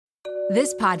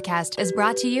This podcast is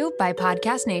brought to you by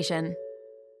Podcast Nation.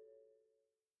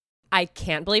 I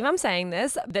can't believe I'm saying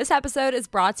this. This episode is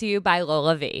brought to you by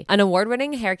Lola V, an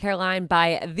award-winning hair care line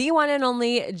by the one and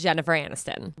only Jennifer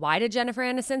Aniston. Why did Jennifer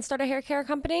Aniston start a hair care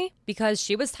company? Because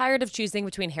she was tired of choosing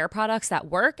between hair products that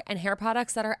work and hair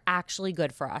products that are actually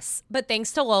good for us. But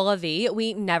thanks to Lola V,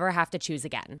 we never have to choose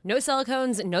again. No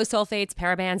silicones, no sulfates,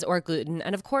 parabens, or gluten,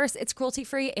 and of course, it's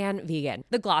cruelty-free and vegan.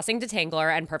 The Glossing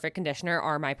Detangler and Perfect Conditioner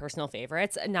are my personal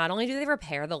favorites. Not only do they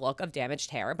repair the look of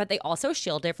damaged hair, but they also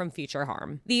shield it from future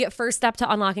harm. The first step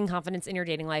to unlocking confidence in your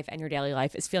dating life and your daily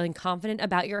life is feeling confident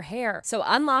about your hair. So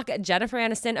unlock Jennifer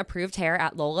Aniston approved hair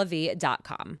at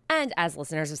lolav.com. And as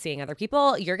listeners of Seeing Other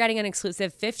People, you're getting an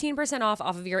exclusive 15% off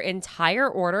of your entire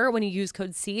order when you use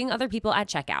code Seeing Other People at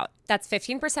checkout. That's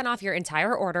 15% off your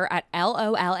entire order at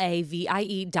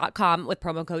LOLAVIE.com with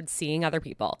promo code Seeing Other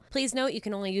People. Please note you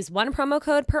can only use one promo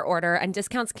code per order and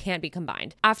discounts can't be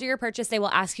combined. After your purchase, they will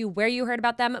ask you where you heard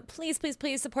about them. Please, please,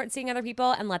 please support Seeing Other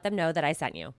People and let them know that I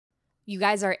sent you. You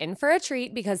guys are in for a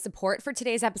treat because support for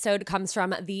today's episode comes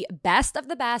from the best of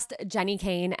the best, Jenny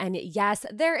Kane. And yes,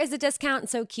 there is a discount,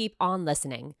 so keep on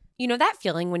listening. You know that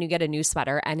feeling when you get a new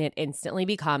sweater and it instantly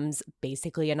becomes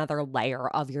basically another layer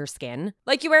of your skin?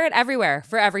 Like you wear it everywhere,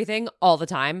 for everything, all the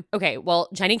time. Okay, well,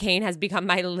 Jenny Kane has become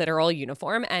my literal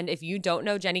uniform. And if you don't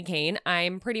know Jenny Kane,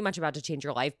 I'm pretty much about to change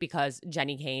your life because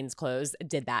Jenny Kane's clothes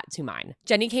did that to mine.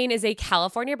 Jenny Kane is a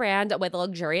California brand with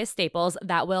luxurious staples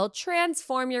that will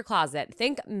transform your closet.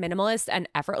 Think minimalist and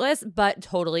effortless, but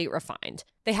totally refined.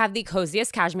 They have the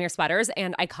coziest cashmere sweaters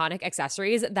and iconic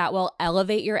accessories that will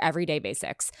elevate your everyday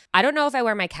basics. I don't know if I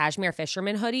wear my cashmere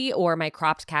fisherman hoodie or my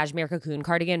cropped cashmere cocoon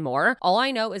cardigan more. All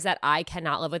I know is that I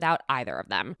cannot live without either of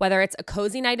them. Whether it's a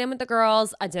cozy night in with the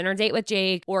girls, a dinner date with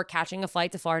Jake, or catching a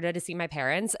flight to Florida to see my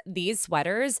parents, these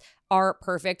sweaters are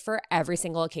perfect for every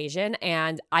single occasion,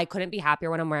 and I couldn't be happier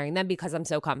when I'm wearing them because I'm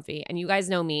so comfy. And you guys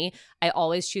know me, I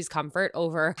always choose comfort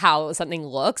over how something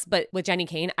looks, but with Jenny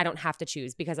Kane, I don't have to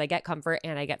choose because I get comfort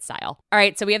and I get style. All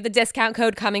right, so we have the discount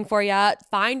code coming for you.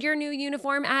 Find your new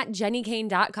uniform at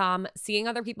jennykane.com. Seeing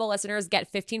Other People listeners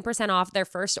get 15% off their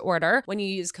first order when you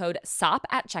use code SOP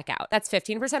at checkout. That's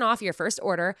 15% off your first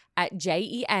order at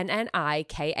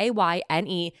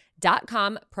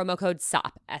jennykayne.com, promo code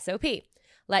SOP, S-O-P.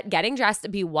 Let getting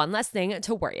dressed be one less thing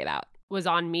to worry about. Was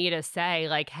on me to say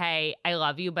like, hey, I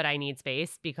love you, but I need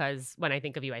space because when I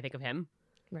think of you, I think of him.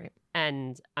 Right.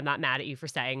 And I'm not mad at you for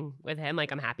staying with him.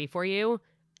 Like, I'm happy for you.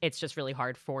 It's just really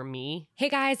hard for me. Hey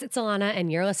guys, it's Alana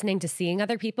and you're listening to Seeing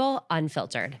Other People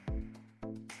Unfiltered.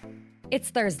 It's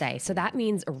Thursday, so that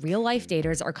means real-life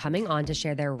daters are coming on to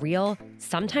share their real,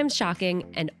 sometimes shocking,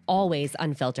 and always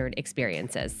unfiltered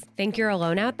experiences. Think you're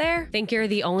alone out there? Think you're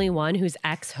the only one whose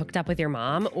ex hooked up with your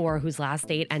mom or whose last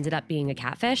date ended up being a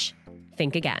catfish?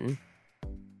 Think again.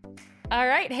 All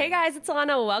right. Hey guys, it's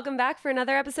Alana. Welcome back for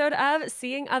another episode of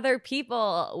Seeing Other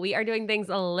People. We are doing things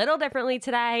a little differently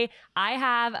today. I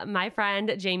have my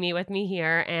friend Jamie with me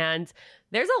here, and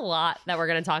there's a lot that we're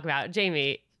going to talk about.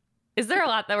 Jamie, is there a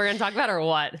lot that we're going to talk about or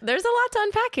what? There's a lot to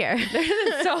unpack here.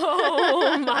 There's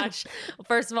so much.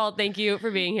 First of all, thank you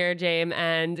for being here, Jamie.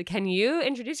 And can you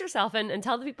introduce yourself and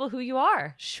tell the people who you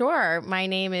are? Sure. My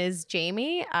name is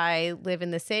Jamie. I live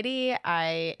in the city.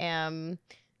 I am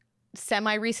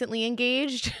semi-recently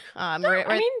engaged. I mean, you're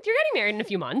getting married in a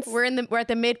few months. We're at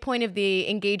the midpoint of the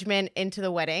engagement into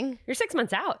the wedding. You're 6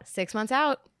 months out. 6 months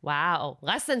out. Wow.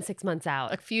 Less than 6 months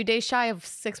out. A few days shy of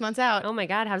 6 months out. Oh my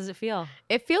God. How does it feel?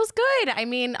 It feels good. I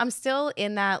mean, I'm still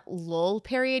in that lull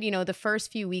period. You know, the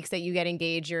first few weeks that you get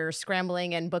engaged, you're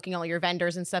scrambling and booking all your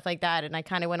vendors and stuff like that. And I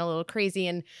kind of went a little crazy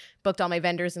and booked all my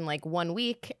vendors in like 1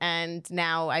 week. And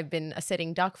now I've been a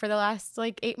sitting duck for the last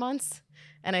like 8 months.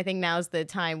 And I think now's the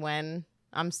time when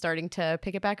I'm starting to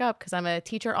pick it back up because I'm a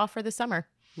teacher off for the summer.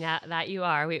 Yeah, that you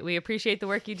are. We appreciate the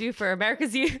work you do for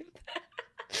America's youth.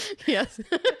 Yes.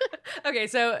 Okay,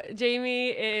 so Jamie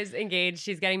is engaged.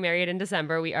 She's getting married in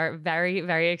December. We are very,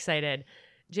 very excited.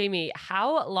 Jamie,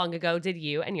 how long ago did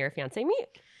you and your fiance meet?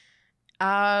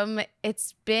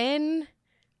 It's been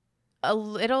a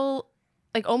little,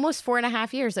 like almost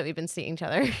 4.5 years that we've been seeing each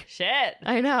other. Shit.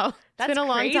 I know. It's been a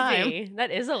long time.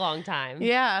 That is a long time.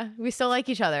 Yeah, we still like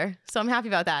each other. So I'm happy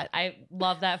about that. I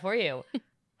love that for you.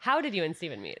 How did you and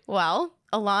Steven meet? Well,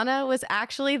 Alana was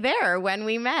actually there when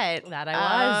we met. That I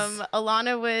was.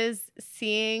 Alana was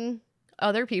seeing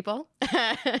other people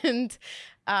and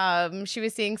she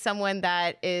was seeing someone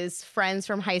that is friends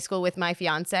from high school with my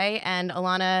fiance, and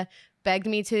Alana begged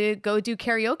me to go do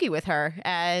karaoke with her,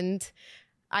 and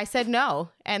I said no.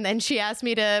 And then she asked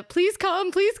me to please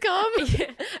come.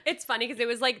 Yeah. It's funny because it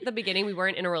was like the beginning. We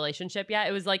weren't in a relationship yet.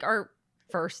 It was like our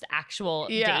first actual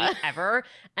Yeah. date ever.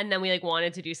 And then we like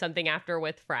wanted to do something after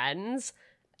with friends.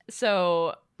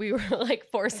 So we were like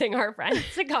forcing our friends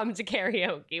to come to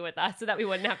karaoke with us so that we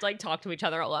wouldn't have to like talk to each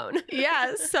other alone.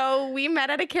 Yeah, so we met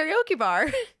at a karaoke bar,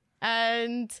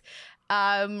 and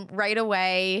right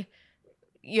away,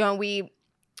 you know, we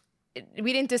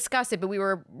didn't discuss it, but we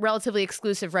were relatively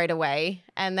exclusive right away.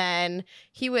 And then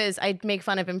I'd make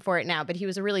fun of him for it now, but he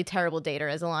was a really terrible dater,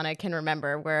 as Alana can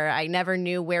remember, where I never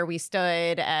knew where we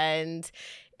stood. And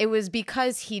it was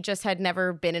because he just had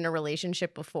never been in a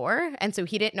relationship before. And so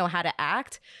he didn't know how to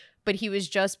act, but he was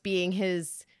just being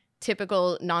his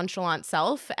typical nonchalant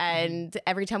self. And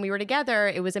every time we were together,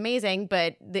 it was amazing.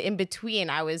 But the in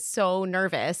between, I was so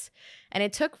nervous. And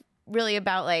it took really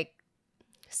about like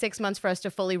 6 months for us to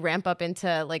fully ramp up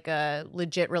into like a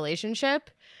legit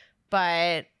relationship.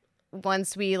 But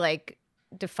once we like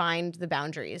defined the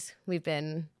boundaries, we've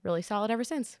been really solid ever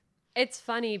since. It's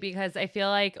funny because I feel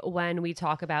like when we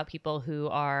talk about people who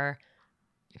are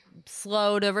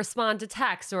slow to respond to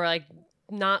text or like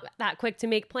not that quick to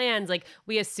make plans, like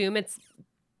we assume it's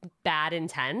bad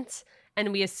intent.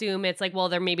 And we assume it's like, well,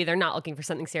 maybe they're not looking for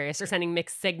something serious or sending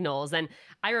mixed signals. And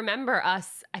I remember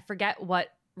us, I forget what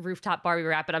rooftop bar we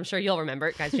were at, but I'm sure you'll remember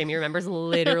it, guys. Jamie remembers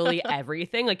literally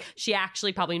everything. Like she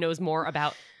actually probably knows more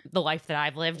about the life that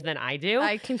I've lived than I do.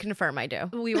 I can confirm I do.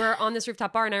 We were on this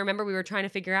rooftop bar and I remember we were trying to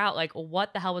figure out like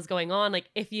what the hell was going on, like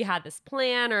if you had this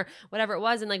plan or whatever it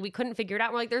was, and like we couldn't figure it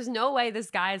out. We're like, there's no way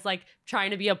this guy's like trying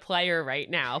to be a player right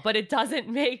now, but it doesn't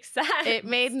make sense. It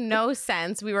made no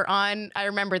sense. We were I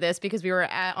remember this because we were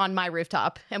on my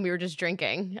rooftop and we were just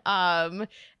drinking.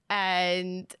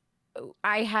 And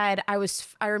I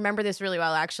remember this really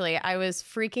well, actually. I was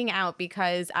freaking out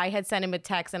because I had sent him a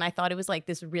text and I thought it was like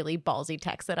this really ballsy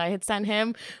text that I had sent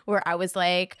him where I was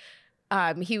like,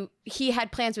 he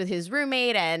had plans with his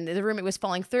roommate and the roommate was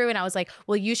falling through. And I was like,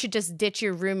 well, you should just ditch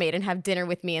your roommate and have dinner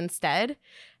with me instead.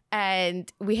 And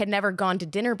we had never gone to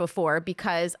dinner before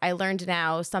because I learned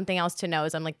now something else to know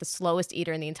is I'm like the slowest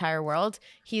eater in the entire world.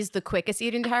 He's the quickest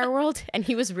eater in the entire world. And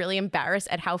he was really embarrassed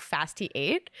at how fast he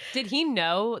ate. Did he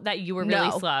know that you were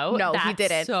really slow? No, That's he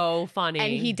didn't. So funny.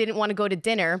 And he didn't want to go to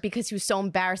dinner because he was so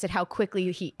embarrassed at how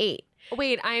quickly he ate.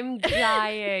 Wait, I'm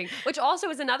dying. Which also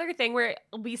is another thing where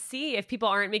we see if people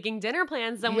aren't making dinner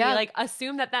plans, then we like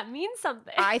assume that means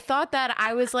something. I thought that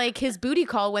I was like his booty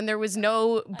call when there was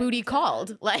no booty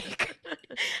called. Like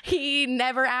he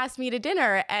never asked me to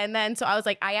dinner. And then so I was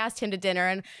like, I asked him to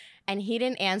dinner and he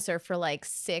didn't answer for like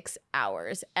 6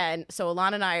 hours. And so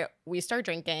Alana and I, we started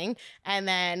drinking and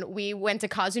then we went to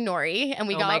Kazunori and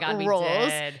we got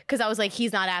rolls because I was like,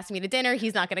 he's not asking me to dinner.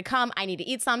 He's not going to come. I need to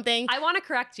eat something. I want to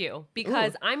correct you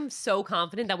because I'm so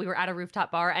confident that we were at a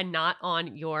rooftop bar and not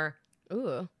on your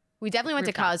We definitely went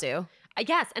rooftop. to Kazu.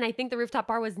 Yes, and I think the rooftop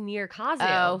bar was near Kazu.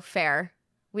 Oh, fair.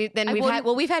 We've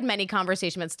had many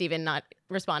conversations about Steven not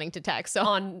responding to text. So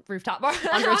on rooftop bar,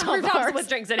 on rooftops bars. with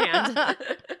drinks in hand.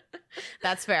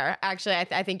 That's fair. Actually,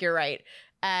 I think you're right.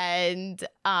 And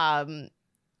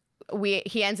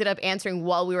he ended up answering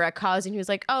while we were at Cause, and he was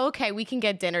like, "Oh, okay, we can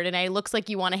get dinner tonight. It looks like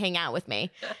you want to hang out with me."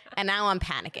 And now I'm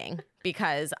panicking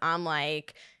because I'm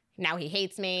like, now he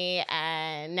hates me,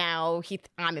 and now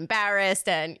I'm embarrassed,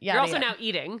 and you're also now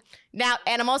eating.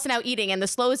 And I'm also now eating, and the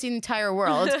slowest in the entire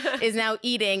world is now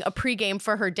eating a pregame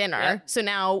for her dinner. Yep. So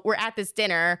now we're at this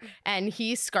dinner, and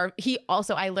he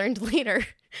also, I learned later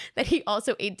that he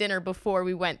also ate dinner before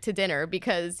we went to dinner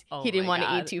because he didn't want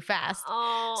to eat too fast.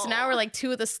 Oh. So now we're like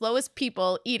two of the slowest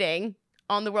people eating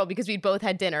on the world because we both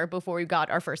had dinner before we got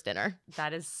our first dinner.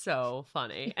 That is so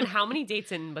funny. And how many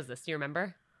dates in was this? Do you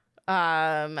remember?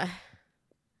 At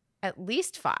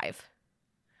least 5.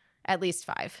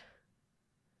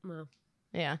 Well,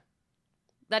 yeah.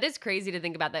 That is crazy to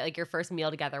think about that. Like your first meal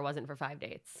together wasn't for 5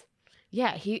 dates.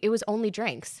 Yeah, it was only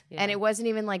drinks. Yeah. And it wasn't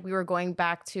even like we were going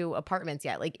back to apartments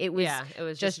yet. Like it was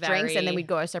just drinks and then we'd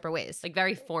go our separate ways. Like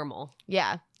very formal.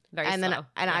 Yeah. Very and slow.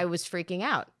 I was freaking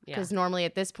out because normally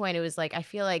at this point it was like I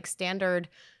feel like standard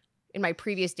in my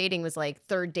previous dating was like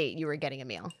third date you were getting a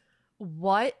meal.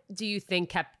 What do you think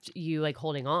kept you like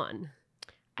holding on?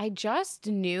 I just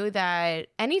knew that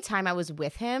anytime I was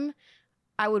with him,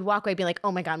 I would walk away being like,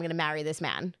 oh my God, I'm going to marry this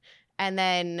man. And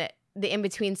then the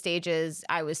in-between stages,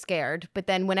 I was scared. But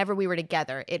then whenever we were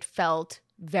together, it felt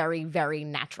very, very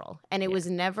natural. And it was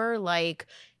never like,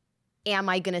 am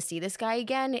I going to see this guy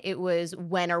again? It was,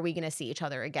 when are we going to see each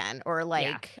other again? Or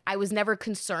like, I was never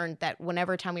concerned that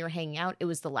whenever time we were hanging out, it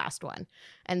was the last one.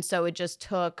 And so it just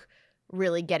took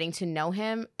really getting to know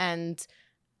him. And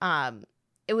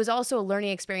it was also a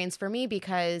learning experience for me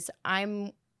because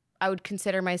I would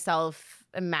consider myself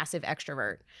a massive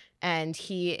extrovert. and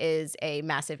he is a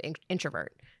massive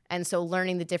introvert. And so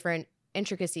learning the different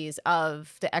intricacies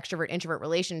of the extrovert-introvert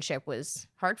relationship was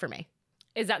hard for me.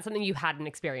 Is that something you hadn't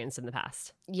experienced in the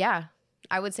past? Yeah.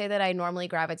 I would say that I normally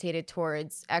gravitated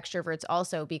towards extroverts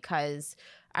also because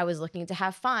I was looking to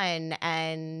have fun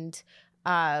and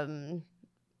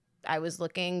I was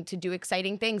looking to do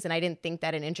exciting things, and I didn't think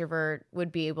that an introvert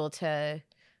would be able to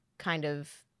kind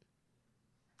of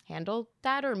handle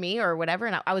that or me or whatever.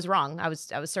 And I was wrong. I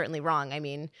was certainly wrong. I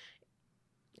mean,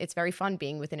 it's very fun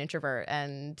being with an introvert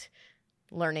and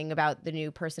learning about the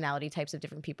new personality types of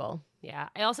different people. Yeah.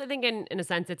 I also think in a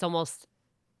sense, it's almost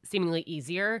seemingly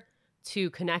easier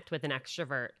to connect with an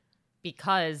extrovert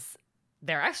because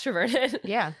they're extroverted.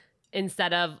 Yeah.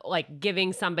 Instead of like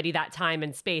giving somebody that time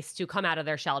and space to come out of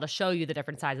their shell to show you the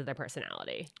different sides of their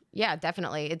personality. Yeah,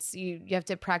 definitely. It's you have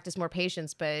to practice more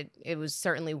patience, but it was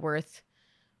certainly worth,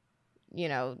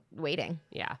 waiting.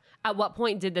 Yeah. At what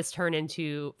point did this turn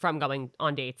from going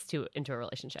on dates into a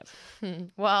relationship?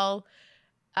 Well,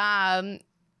 our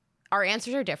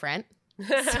answers are different.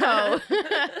 So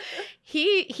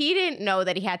he didn't know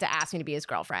that he had to ask me to be his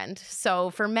girlfriend.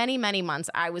 So for many, many months,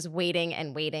 I was waiting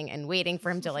and waiting and waiting for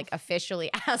him to like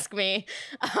officially ask me.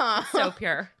 So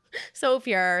pure. So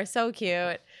pure. So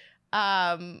cute.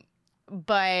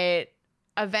 But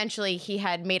eventually he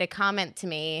had made a comment to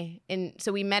me.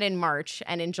 So we met in March,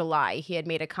 and in July he had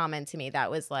made a comment to me that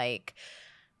was like,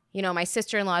 my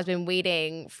sister-in-law has been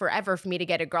waiting forever for me to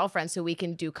get a girlfriend so we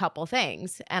can do couple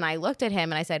things. And I looked at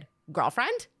him and I said,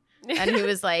 girlfriend? And he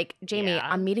was like, Jamie, Yeah.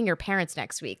 I'm meeting your parents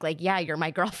next week. Like, yeah, you're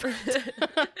my girlfriend.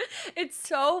 It's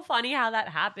so funny how that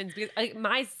happens because like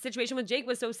my situation with Jake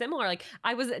was so similar. Like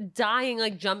I was dying,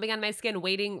 like jumping on my skin,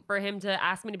 waiting for him to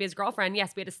ask me to be his girlfriend.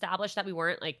 Yes, we had established that we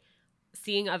weren't like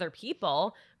seeing other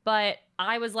people, but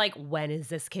I was like, when is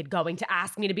this kid going to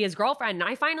ask me to be his girlfriend? And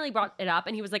I finally brought it up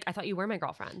and he was like, I thought you were my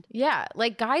girlfriend. Yeah,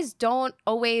 like guys don't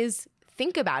always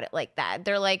think about it like that.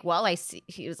 They're like, well, I see.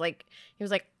 He was like,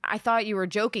 I thought you were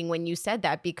joking when you said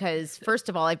that because first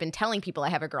of all, I've been telling people I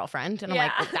have a girlfriend. And I'm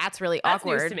like, well, that's really That's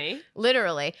awkward. news to me.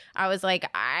 Literally. I was like,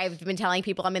 I've been telling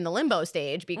people I'm in the limbo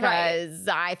stage because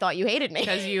I thought you hated me.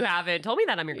 Because you haven't told me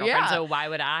that I'm your girlfriend. Yeah. So why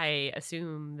would I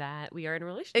assume that we are in a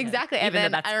relationship? Exactly. Even And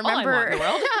then though that's I all I want remember in the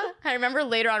world. I remember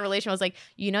later on in relation, I was like,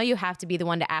 you have to be the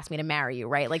one to ask me to marry you,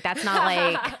 right? Like that's not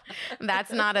like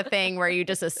that's not a thing where you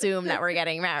just assume that we're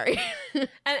getting married.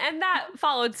 And that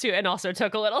followed suit and also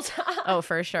took a little time. Oh,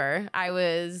 for sure. I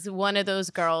was one of those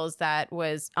girls that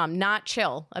was not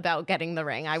chill about getting the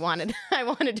ring. I wanted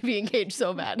to be engaged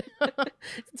so bad.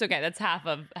 It's okay. That's half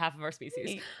of our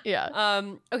species. Yeah.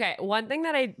 Okay. One thing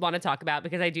that I want to talk about,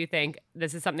 because I do think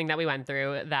this is something that we went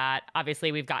through that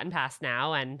obviously we've gotten past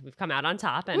now and we've come out on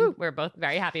top and Woo. we're both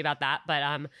very happy about that.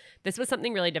 But this was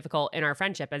something really difficult in our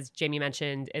friendship. As Jamie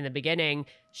mentioned in the beginning,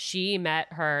 she met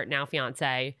her now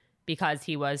fiance because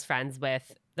he was friends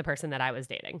with the person that I was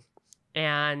dating.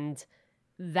 And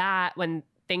that when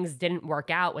things didn't work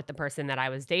out with the person that I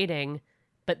was dating,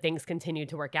 but things continued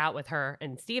to work out with her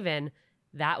and Steven,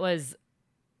 that was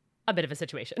a bit of a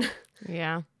situation.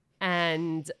 Yeah.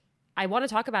 And I want to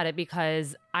talk about it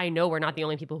because I know we're not the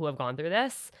only people who have gone through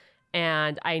this.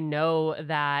 And I know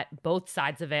that both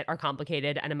sides of it are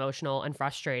complicated and emotional and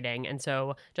frustrating. And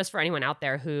so just for anyone out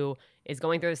there who is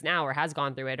going through this now or has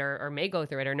gone through it or may go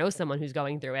through it or knows someone who's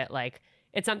going through it, like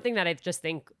it's something that I just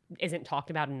think isn't talked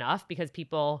about enough because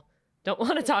people don't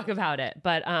want to talk about it.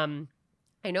 But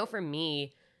I know for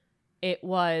me, it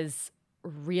was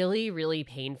really, really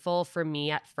painful for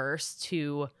me at first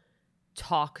to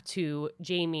talk to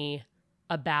Jamie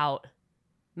about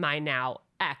my now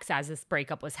ex as this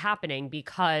breakup was happening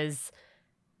because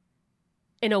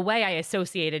in a way I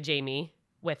associated Jamie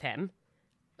with him.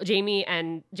 Jamie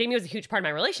was a huge part of my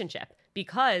relationship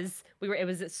because it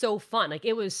was so fun. Like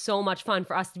it was so much fun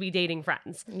for us to be dating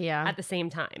friends at the same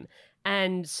time.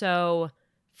 And so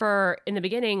in the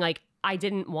beginning, like I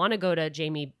didn't want to go to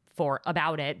Jamie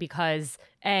about it because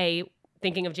A,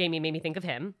 thinking of Jamie made me think of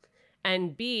him.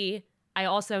 And B, I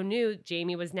also knew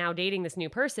Jamie was now dating this new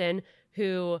person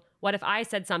who, what if I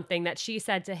said something that she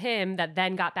said to him that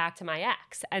then got back to my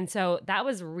ex? And so that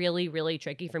was really, really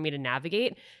tricky for me to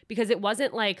navigate because it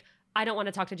wasn't like, I don't want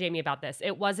to talk to Jamie about this.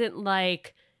 It wasn't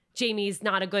like Jamie's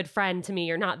not a good friend to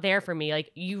me or not there for me. Like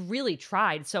you really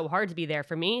tried so hard to be there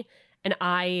for me. And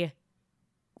I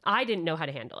didn't know how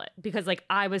to handle it because like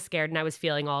I was scared and I was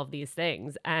feeling all of these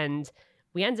things. And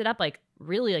we ended up like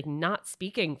really like not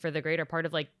speaking for the greater part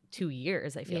of like 2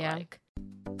 years, I feel like.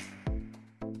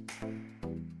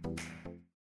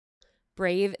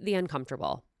 Brave the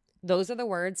uncomfortable. Those are the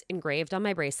words engraved on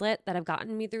my bracelet that have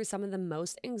gotten me through some of the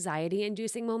most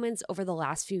anxiety-inducing moments over the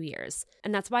last few years.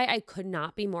 And that's why I could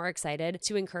not be more excited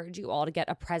to encourage you all to get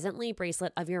a Presently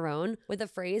bracelet of your own with a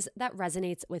phrase that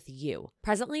resonates with you.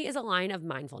 Presently is a line of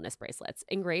mindfulness bracelets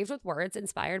engraved with words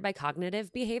inspired by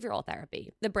cognitive behavioral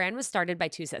therapy. The brand was started by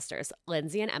two sisters,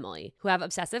 Lindsay and Emily, who have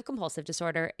obsessive compulsive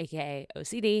disorder, aka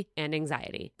OCD, and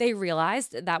anxiety. They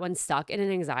realized that when stuck in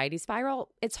an anxiety spiral,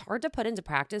 it's hard to put into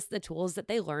practice the tools that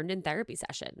they learned in therapy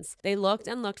sessions. They looked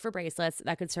and looked for bracelets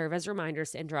that could serve as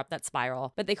reminders to interrupt that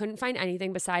spiral, but they couldn't find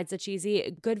anything besides the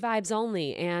cheesy good vibes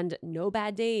only and no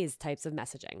bad days types of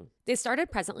messaging. They started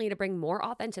Presently to bring more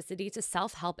authenticity to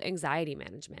self-help anxiety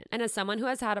management. And as someone who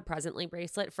has had a Presently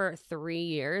bracelet for 3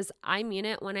 years, I mean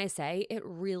it when I say it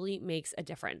really makes a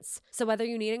difference. So whether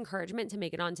you need encouragement to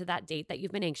make it onto that date that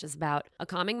you've been anxious about, a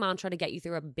calming mantra to get you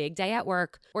through a big day at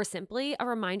work, or simply a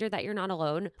reminder that you're not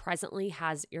alone, Presently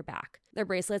has your back. Their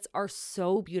bracelets are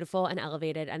so beautiful and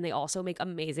elevated, and they also make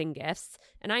amazing gifts.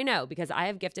 And I know because I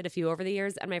have gifted a few over the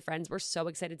years, and my friends were so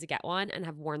excited to get one and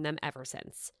have worn them ever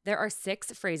since. There are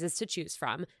 6 phrases to choose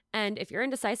from, and if you're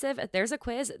indecisive, there's a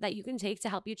quiz that you can take to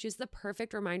help you choose the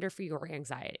perfect reminder for your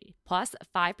anxiety. Plus,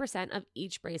 5% of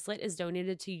each bracelet is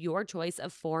donated to your choice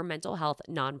of 4 mental health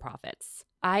nonprofits.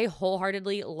 I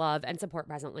wholeheartedly love and support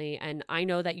Presently, and I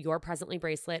know that your Presently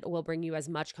bracelet will bring you as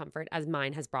much comfort as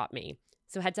mine has brought me.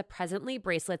 So head to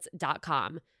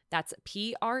presentlybracelets.com. That's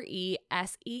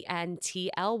PRESENTLY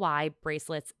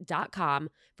bracelets.com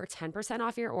for 10%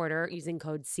 off your order using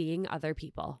code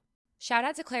SEEINGOTHERPeople. Shout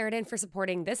out to Claritin for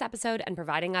supporting this episode and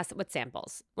providing us with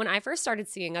samples. When I first started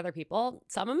seeing other people,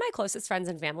 some of my closest friends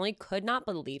and family could not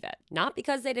believe it. Not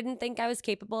because they didn't think I was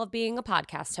capable of being a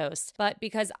podcast host, but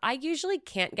because I usually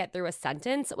can't get through a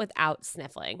sentence without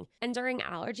sniffling. And during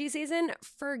allergy season,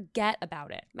 forget about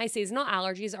it. My seasonal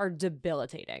allergies are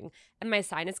debilitating, and my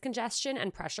sinus congestion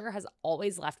and pressure has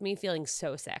always left me feeling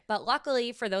so sick. But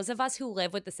luckily, for those of us who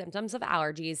live with the symptoms of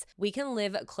allergies, we can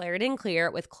live Claritin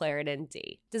Clear with Claritin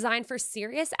D. Designed for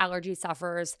serious allergy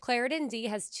sufferers, Claritin D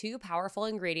has 2 powerful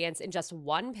ingredients in just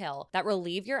 1 pill that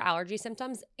relieve your allergy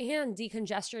symptoms and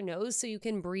decongest your nose so you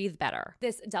can breathe better.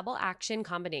 This double action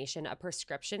combination of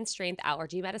prescription strength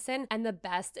allergy medicine and the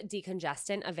best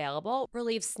decongestant available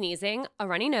relieves sneezing, a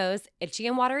runny nose, itchy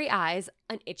and watery eyes,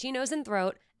 an itchy nose and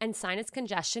throat, and sinus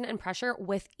congestion and pressure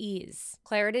with ease.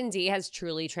 Claritin D has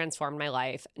truly transformed my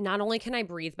life. Not only can I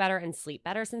breathe better and sleep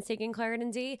better since taking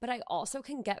Claritin D, but I also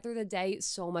can get through the day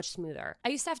so much smoother. I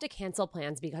used to have to cancel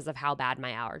plans because of how bad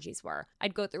my allergies were.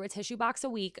 I'd go through a tissue box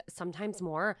a week, sometimes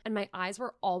more, and my eyes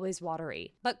were always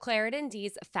watery. But Claritin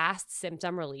D's fast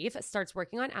symptom relief starts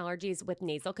working on allergies with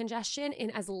nasal congestion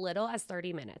in as little as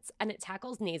 30 minutes, and it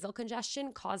tackles nasal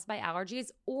congestion caused by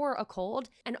allergies or a cold,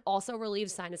 and also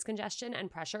relieves sinus congestion and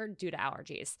pressure due to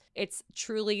allergies. It's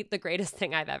truly the greatest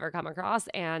thing I've ever come across,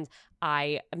 and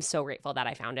I am so grateful that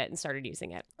I found it and started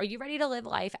using it. Are you ready to live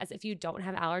life as if you don't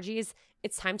have allergies?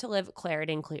 It's time to live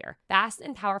Claritin Clear. Fast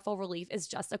and powerful relief is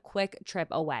just a quick trip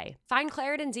away. Find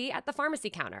Claritin D at the pharmacy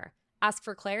counter. Ask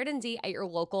for Claritin D at your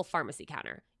local pharmacy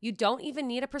counter. You don't even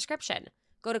need a prescription.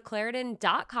 Go to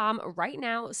Claritin.com right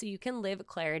now so you can live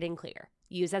Claritin Clear.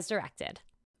 Use as directed.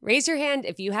 Raise your hand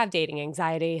if you have dating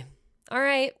anxiety. All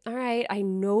right. I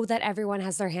know that everyone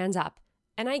has their hands up,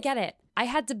 and I get it. I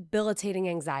had debilitating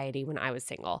anxiety when I was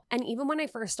single. And even when I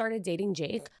first started dating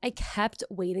Jake, I kept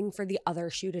waiting for the other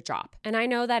shoe to drop. And I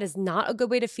know that is not a good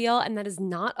way to feel, and that is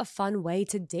not a fun way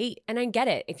to date. And I get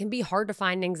it. It can be hard to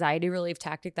find an anxiety relief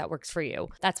tactic that works for you.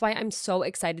 That's why I'm so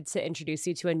excited to introduce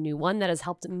you to a new one that has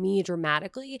helped me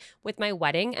dramatically with my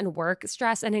wedding and work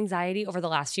stress and anxiety over the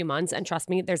last few months. And trust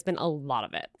me, there's been a lot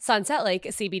of it. Sunset Lake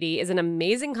CBD is an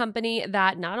amazing company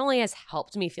that not only has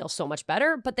helped me feel so much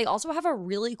better, but they also have a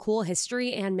really cool history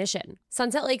and mission.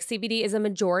 Sunset Lake CBD is a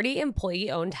majority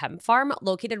employee-owned hemp farm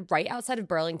located right outside of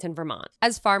Burlington, Vermont.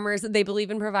 As farmers, they believe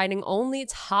in providing only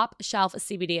top-shelf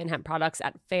CBD and hemp products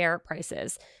at fair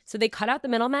prices. So they cut out the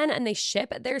middlemen and they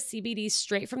ship their CBD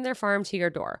straight from their farm to your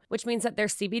door, which means that their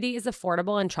CBD is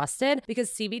affordable and trusted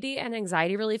because CBD and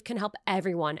anxiety relief can help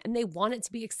everyone, and they want it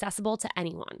to be accessible to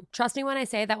anyone. Trust me when I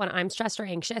say that when I'm stressed or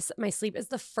anxious, my sleep is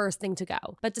the first thing to go.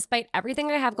 But despite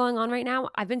everything I have going on right now,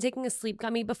 I've been taking a sleep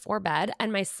gummy before bed,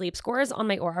 and my sleep scores on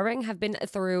my Oura Ring have been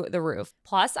through the roof.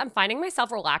 Plus, I'm finding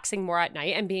myself relaxing more at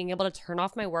night and being able to turn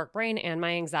off my work brain and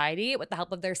my anxiety with the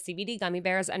help of their CBD gummy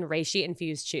bears and reishi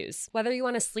infused chews. Whether you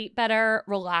want to sleep better,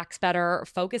 relax better,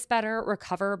 focus better,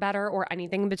 recover better, or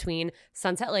anything in between,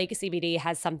 Sunset Lake CBD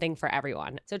has something for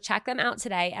everyone. So check them out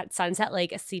today at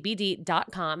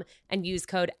sunsetlakecbd.com and use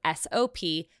code SOP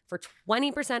for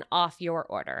 20% off your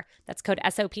order. That's code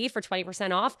SOP for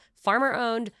 20% off. Farmer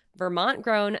owned,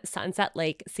 Vermont-grown Sunset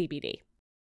Lake CBD.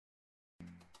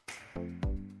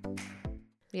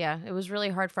 Yeah, it was really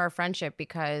hard for our friendship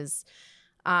because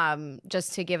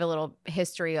just to give a little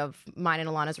history of mine and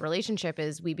Alana's relationship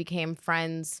is we became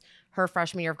friends her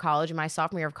freshman year of college and my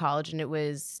sophomore year of college. And it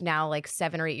was now like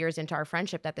 7 or 8 years into our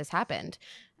friendship that this happened.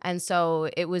 And so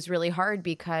it was really hard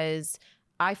because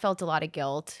I felt a lot of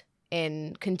guilt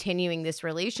in continuing this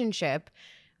relationship,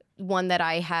 one that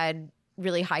I had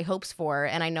really high hopes for.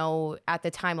 And I know at the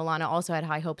time, Alana also had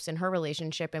high hopes in her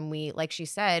relationship. And we, like she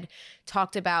said,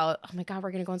 talked about, oh my God,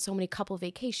 we're going to go on so many couple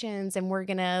vacations and we're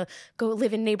going to go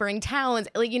live in neighboring towns.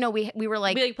 Like, you know, we were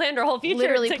like, we planned our whole future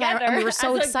literally together. And we were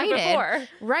so excited. Before.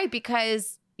 Right.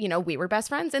 Because, you know, we were best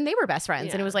friends and they were best friends.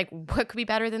 Yeah. And it was like, what could be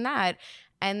better than that?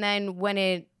 And then when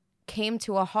it came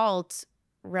to a halt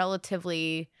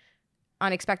relatively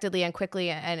unexpectedly and quickly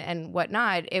and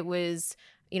whatnot, it was,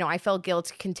 you know, I felt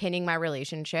guilt continuing my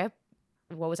relationship.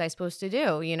 What was I supposed to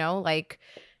do? You know, like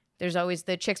there's always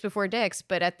the chicks before dicks,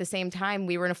 but at the same time,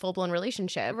 we were in a full-blown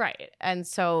relationship. Right. And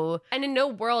so... And in no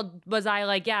world was I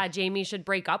like, yeah, Jamie should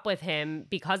break up with him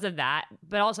because of that.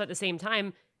 But also at the same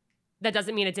time, that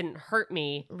doesn't mean it didn't hurt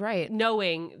me. Right.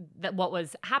 Knowing that what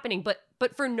was happening, but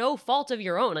for no fault of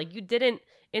your own. Like you didn't,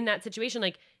 in that situation,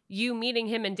 like you meeting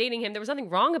him and dating him, there was nothing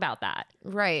wrong about that.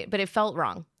 Right. But it felt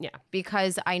wrong. Yeah.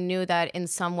 Because I knew that in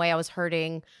some way I was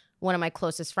hurting one of my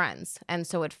closest friends. And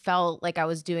so it felt like I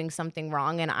was doing something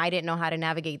wrong. And I didn't know how to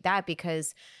navigate that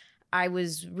because I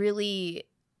was really,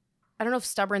 I don't know if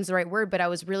stubborn's the right word, but I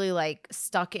was really like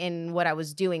stuck in what I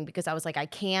was doing because I was like,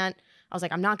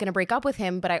 I'm not going to break up with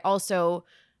him, but I also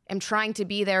am trying to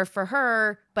be there for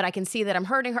her, but I can see that I'm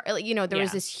hurting her. You know, there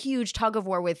was this huge tug of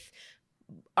war with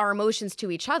our emotions to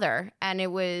each other. And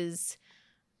it was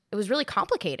really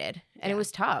complicated and it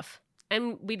was tough.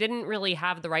 And we didn't really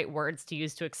have the right words to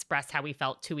use to express how we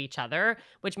felt to each other,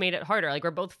 which made it harder. Like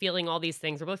we're both feeling all these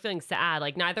things. We're both feeling sad.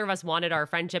 Like neither of us wanted our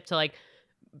friendship to like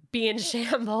be in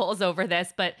shambles over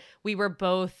this, but we were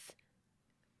both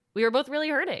really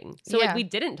hurting. So like we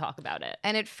didn't talk about it.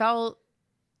 And it felt,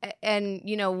 and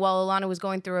you know, while Alana was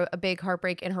going through a big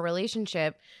heartbreak in her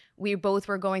relationship, we both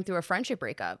were going through a friendship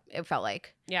breakup, it felt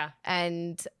like. Yeah.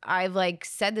 And I've like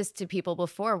said this to people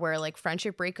before where like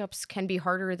friendship breakups can be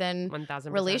harder than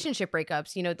 1000%. Relationship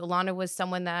breakups. You know, Alana was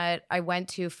someone that I went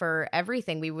to for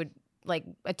everything. We would like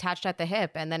attached at the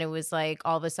hip. And then it was like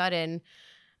all of a sudden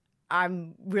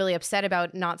I'm really upset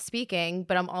about not speaking,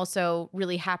 but I'm also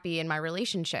really happy in my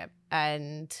relationship.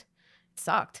 And it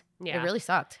sucked. Yeah. It really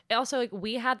sucked. Also, like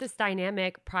we had this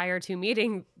dynamic prior to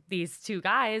meeting these two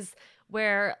guys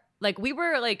where like we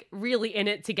were like really in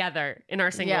it together in our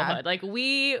singlehood. Yeah. Like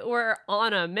we were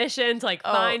on a mission to like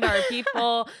find our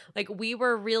people. Like we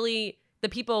were really the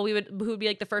people who would be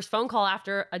like the first phone call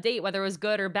after a date, whether it was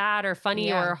good or bad or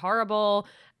funny or horrible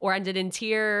or ended in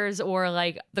tears or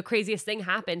like the craziest thing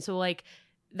happened. So like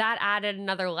that added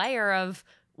another layer of,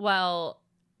 well,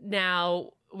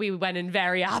 now we went in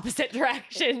very opposite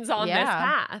directions on this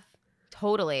path.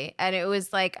 Totally. And it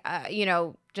was like, you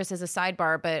know, just as a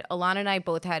sidebar, but Alana and I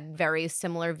both had very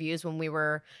similar views when we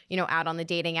were, you know, out on the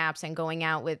dating apps and going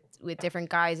out with different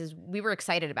guys is we were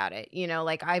excited about it. You know,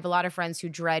 like I have a lot of friends who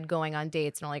dread going on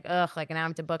dates and are like, ugh, like now I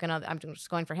have to book another, I'm just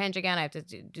going for Hinge again. I have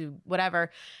to do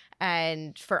whatever.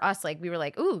 And for us, like we were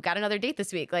like, ooh, got another date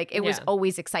this week. Like it was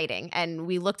always exciting. And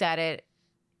we looked at it,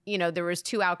 you know, there was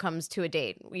 2 outcomes to a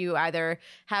date. You either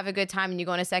have a good time and you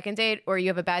go on a second date or you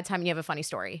have a bad time and you have a funny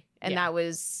story. And that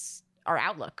was our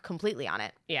outlook completely on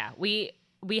it. Yeah. We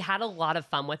had a lot of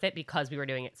fun with it because we were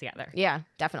doing it together. Yeah,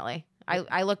 definitely.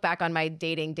 I look back on my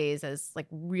dating days as like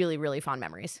really, really fond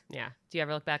memories. Yeah. Do you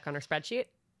ever look back on our spreadsheet?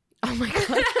 Oh my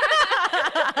God.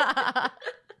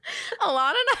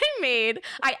 Alana and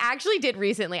I actually did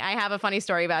recently. I have a funny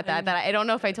story about that I don't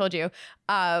know if I told you.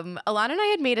 Alana and I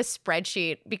had made a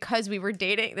spreadsheet because we were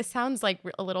dating. This sounds like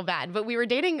a little bad, but we were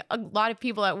dating a lot of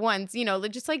people at once, you know,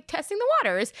 just like testing the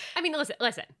waters. I mean,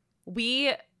 listen,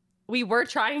 we were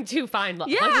trying to find love.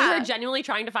 Yeah. Like, we were genuinely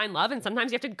trying to find love. And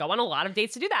sometimes you have to go on a lot of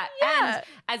dates to do that. Yeah. And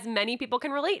as many people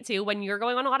can relate to, when you're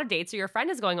going on a lot of dates or your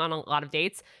friend is going on a lot of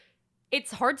dates, it's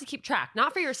hard to keep track,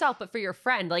 not for yourself, but for your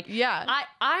friend. Like,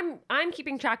 I'm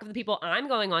keeping track of the people I'm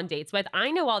going on dates with.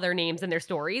 I know all their names and their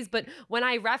stories, but when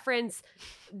I reference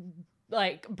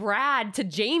like Brad to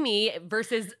Jamie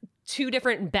versus two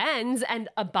different Bens and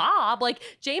a Bob. Like,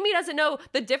 Jamie doesn't know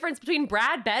the difference between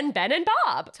Brad, Ben, and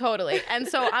Bob. Totally. And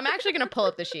so I'm actually going to pull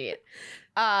up the sheet.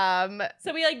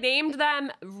 So we like named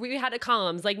them. We had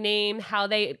columns like name how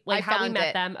they like how we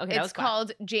met them. Okay, that was it's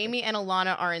called Jamie and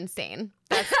Alana Are Insane.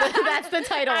 That's the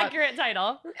title. Accurate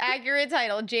title. Accurate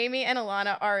title. Jamie and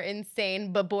Alana are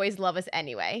insane, but boys love us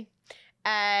anyway.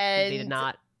 And they did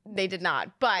not. They did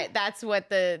not. But that's what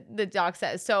the doc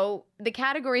says. So the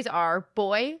categories are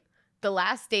boy, the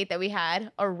last date that we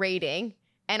had, a rating,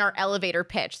 and our elevator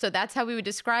pitch. So that's how we would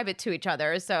describe it to each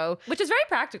other. So, which is very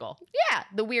practical. Yeah,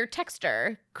 the weird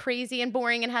texter, crazy and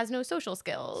boring and has no social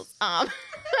skills.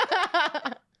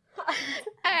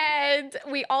 And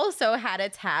we also had a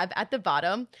tab at the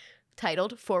bottom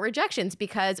titled For Rejections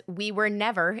because we were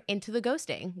never into the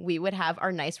ghosting. We would have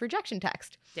our nice rejection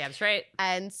text. Damn straight.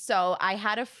 And so I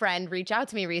had a friend reach out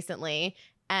to me recently,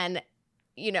 and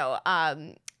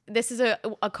this is a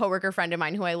coworker friend of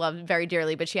mine who I love very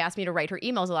dearly, but she asked me to write her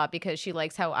emails a lot because she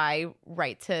likes how I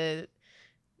write to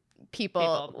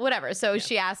people. Whatever. So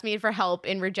she asked me for help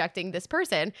in rejecting this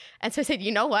person. And so I said,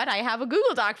 you know what? I have a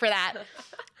Google Doc for that.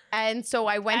 And so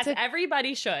I went to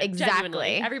everybody should. Exactly.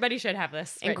 Genuinely. Everybody should have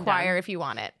this. Inquire if you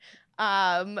want it.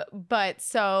 But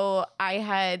so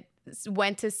I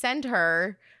went to send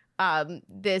her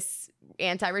this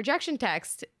anti-rejection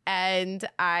text, and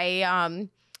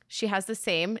she has the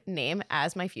same name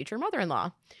as my future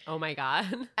mother-in-law. Oh my God.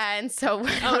 And so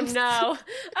Oh no.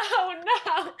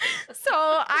 So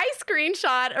I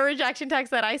screenshot a rejection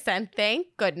text that I sent. Thank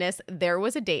goodness there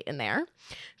was a date in there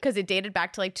because it dated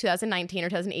back to like 2019 or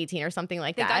 2018 or something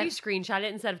like that. Thank God you screenshot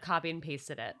it instead of copy and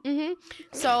pasted it. Mm-hmm.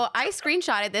 So I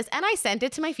screenshotted this and I sent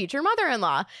it to my future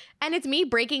mother-in-law, and it's me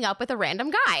breaking up with a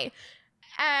random guy.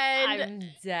 And I'm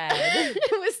dead.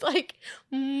 It was like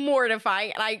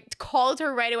mortifying. And I called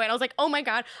her right away and I was like, oh my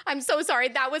God, I'm so sorry.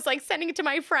 That was like sending it to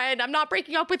my friend. I'm not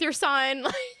breaking up with your son.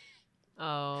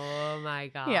 Oh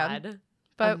my God. Yeah.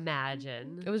 But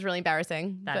imagine. It was really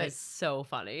embarrassing. That is so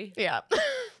funny. Yeah.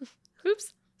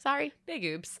 Oops. Sorry. Big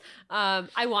oops.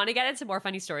 I want to get into more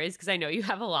funny stories because I know you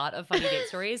have a lot of funny date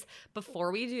stories.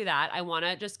 Before we do that, I want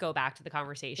to just go back to the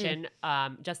conversation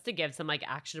just to give some like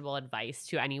actionable advice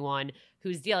to anyone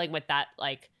who's dealing with that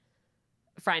like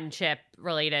friendship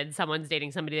related, someone's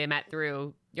dating somebody they met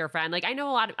through your friend. Like I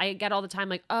know I get all the time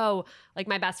like, oh, like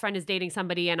my best friend is dating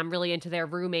somebody and I'm really into their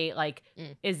roommate. Like,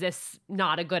 is this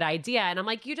not a good idea? And I'm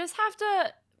like, you just have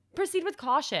to proceed with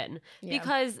caution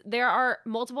because there are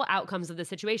multiple outcomes of the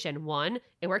situation. 1,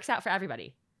 it works out for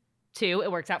everybody. 2,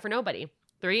 it works out for nobody.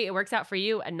 3, it works out for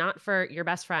you and not for your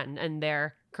best friend and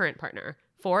their current partner.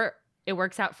 4, it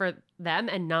works out for them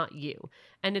and not you.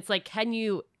 And it's like, can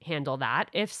you handle that?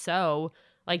 If so,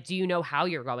 like, do you know how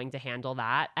you're going to handle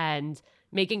that? And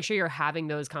making sure you're having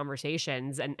those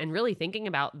conversations and really thinking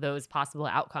about those possible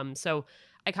outcomes. So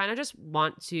I kind of just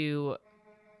want to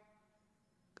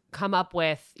come up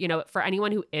with, for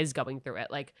anyone who is going through it,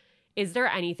 like, is there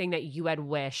anything that you had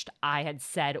wished I had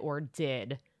said or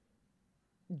did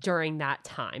during that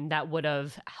time that would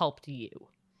have helped you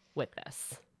with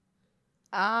this?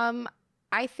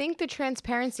 I think the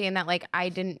transparency in that, like, I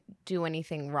didn't do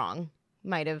anything wrong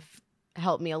might have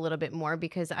helped me a little bit more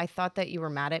because I thought that you were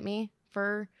mad at me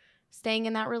for staying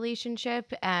in that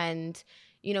relationship. And,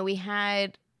 we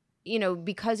had,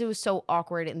 because it was so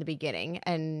awkward in the beginning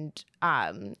and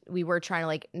we were trying to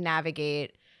like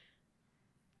navigate,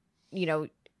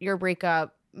 your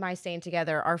breakup, my staying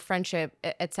together, our friendship,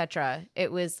 etc.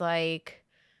 It was like,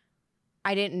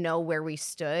 I didn't know where we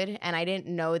stood and I didn't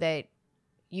know that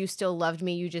you still loved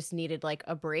me. You just needed like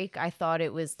a break. I thought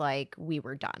it was like we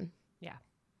were done.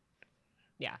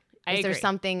 Yeah. Is there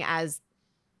something as,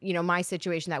 my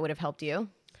situation that would have helped you?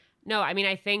 No, I mean,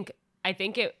 I think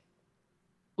it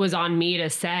was on me to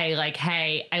say like,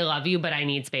 hey, I love you, but I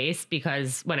need space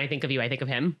because when I think of you, I think of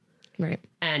him. Right.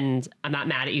 And I'm not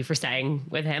mad at you for staying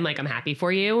with him. Like, I'm happy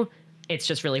for you. It's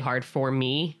just really hard for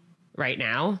me right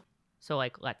now. So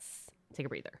like, let's take a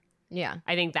breather. Yeah.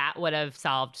 I think that would have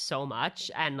solved so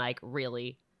much and like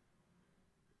really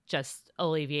just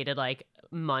alleviated like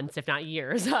months, if not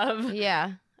years of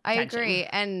Yeah, I tension. agree.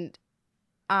 And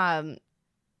I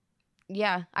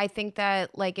think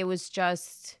that like it was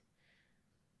just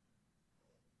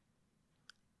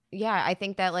I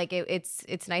think that like it's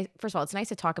nice. First of all, it's nice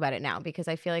to talk about it now because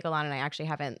I feel like Alana and I actually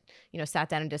haven't, sat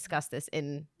down and discussed this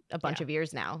in a bunch of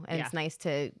years now. And it's nice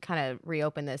to kind of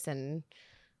reopen this, and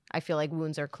I feel like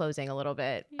wounds are closing a little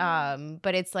bit.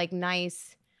 But it's like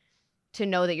nice to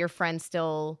know that your friend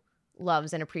still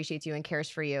loves and appreciates you and cares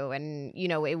for you. And,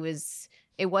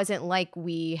 it wasn't like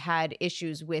we had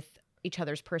issues with each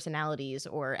other's personalities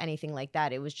or anything like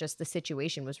that. It was just the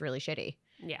situation was really shitty.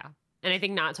 Yeah. And I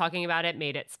think not talking about it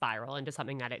made it spiral into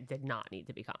something that it did not need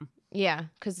to become. Yeah,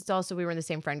 because it's also we were in the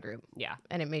same friend group. Yeah.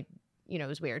 And it made, it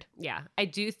was weird. Yeah. I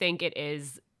do think it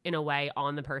is, in a way,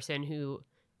 on the person who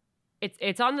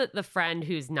it's on the friend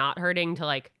who's not hurting to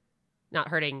like, not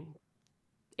hurting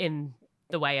in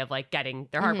the way of like getting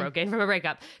their heart broken from a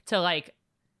breakup, to like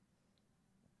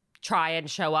try and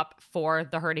show up for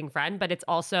the hurting friend. But it's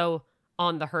also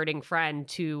on the hurting friend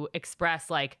to express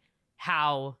like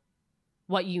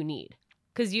what you need,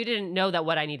 because you didn't know that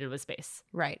what I needed was space.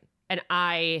 Right. And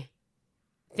I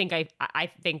think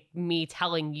me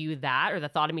telling you that, or the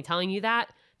thought of me telling you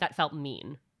that felt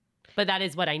mean, but that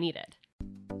is what I needed.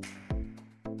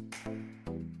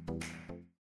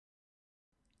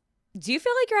 Do you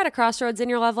feel like you're at a crossroads in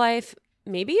your love life?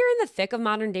 Maybe you're in the thick of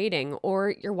modern dating,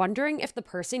 or you're wondering if the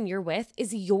person you're with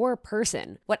is your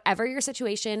person. Whatever your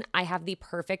situation, I have the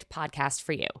perfect podcast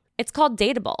for you. It's called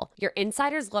Dateable, your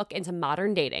insider's look into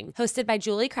modern dating, hosted by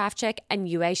Julie Krafchick and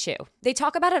Yue Shu. They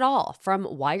talk about it all, from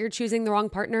why you're choosing the wrong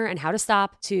partner and how to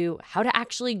stop, to how to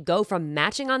actually go from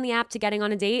matching on the app to getting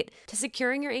on a date, to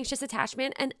securing your anxious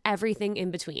attachment, and everything in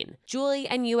between. Julie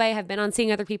and Yue have been on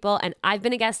Seeing Other People, and I've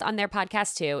been a guest on their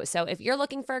podcast too. So if you're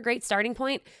looking for a great starting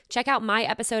point, check out my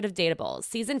episode of Dateable,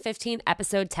 season 15,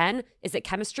 episode 10, Is It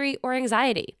Chemistry or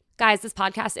Anxiety? Guys, this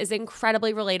podcast is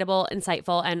incredibly relatable,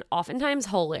 insightful, and oftentimes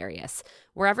hilarious.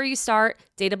 Wherever you start,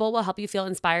 Dateable will help you feel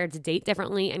inspired to date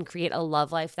differently and create a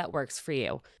love life that works for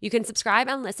you. You can subscribe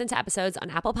and listen to episodes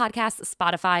on Apple Podcasts,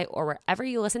 Spotify, or wherever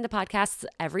you listen to podcasts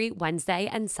every Wednesday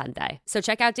and Sunday. So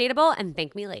check out Dateable and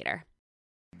thank me later.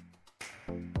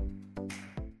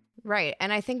 Right.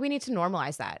 And I think we need to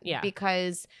normalize that. Yeah.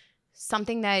 Because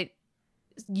something that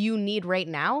you need right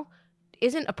now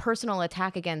isn't a personal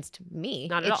attack against me.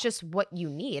 Not at all. It's just what you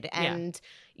need. And,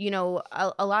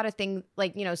 a lot of things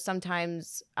like,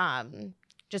 sometimes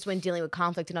just when dealing with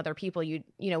conflict in other people,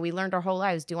 we learned our whole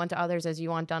lives, do unto others as you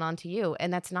want done unto you.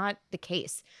 And that's not the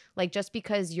case. Like, just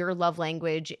because your love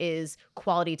language is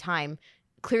quality time,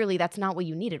 clearly that's not what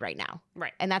you needed right now.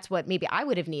 Right. And that's what maybe I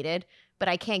would have needed, but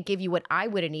I can't give you what I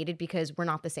would have needed because we're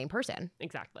not the same person.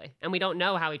 Exactly. And we don't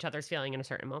know how each other's feeling in a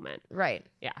certain moment. Right.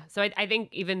 Yeah. So I think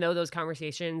even though those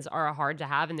conversations are hard to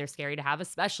have and they're scary to have,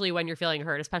 especially when you're feeling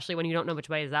hurt, especially when you don't know which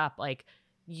way is up, like,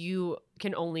 you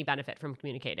can only benefit from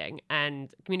communicating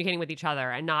with each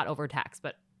other, and not over text,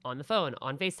 but on the phone,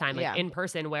 on FaceTime, like in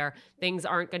person, where things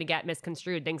aren't going to get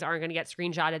misconstrued. Things aren't going to get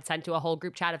screenshotted, sent to a whole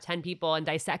group chat of 10 people and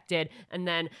dissected, and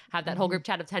then have that whole group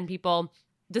chat of 10 people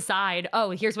decide,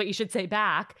 oh, here's what you should say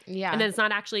back. Yeah. And then it's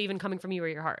not actually even coming from you or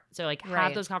your heart. So like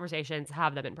have those conversations,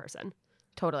 have them in person.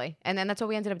 Totally. And then that's what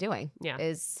we ended up doing. Yeah.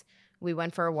 Is we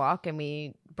went for a walk and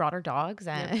we brought our dogs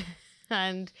and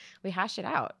and we hashed it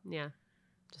out. Yeah.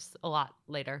 Just a lot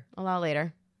later. A lot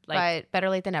later. Like, but better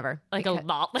late than never. Like a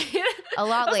lot later. A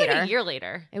lot later. Like a year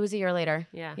later. It was a year later.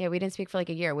 Yeah. Yeah, we didn't speak for like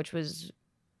a year, which was,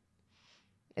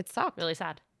 it sucked. Really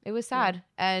sad. It was sad. Yeah.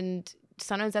 And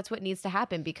sometimes that's what needs to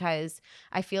happen, because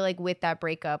I feel like with that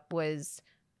breakup was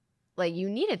like you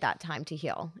needed that time to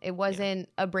heal. It wasn't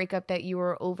a breakup that you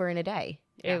were over in a day.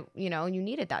 Yeah. You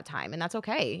needed that time, and that's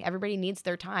okay. Everybody needs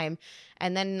their time.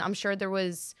 And then I'm sure there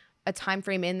was a time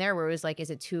frame in there where it was like,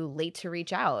 is it too late to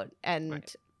reach out? And,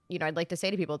 I'd like to say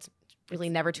to people, it's really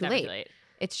never too late.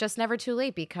 It's just never too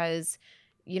late, because,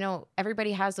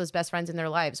 everybody has those best friends in their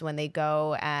lives when they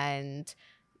go and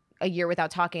a year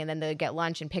without talking, and then they get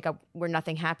lunch and pick up where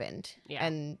nothing happened. Yeah.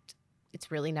 And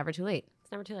it's really never too late.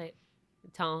 It's never too late.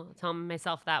 Tell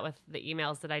myself that with the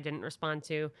emails that I didn't respond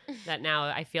to, that now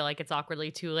I feel like it's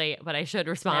awkwardly too late, but I should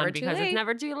respond because it's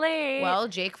never too late. Well,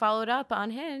 Jake followed up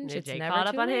on Hinge. Jake followed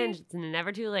up on Hinge. It's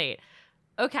never too late.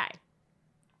 Okay.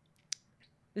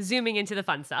 Zooming into the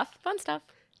fun stuff.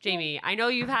 Jamie, I know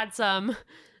you've had some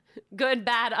good,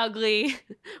 bad, ugly,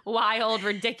 wild,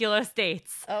 ridiculous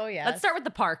dates. Oh, yeah. Let's start with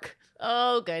the park.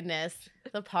 Oh, goodness.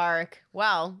 The park.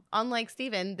 Well, unlike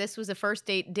Steven, this was a first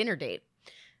date dinner date.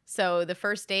 So the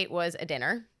first date was a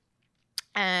dinner.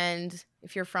 And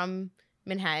if you're from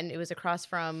Manhattan, it was across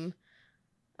from,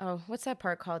 what's that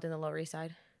park called in the Lower East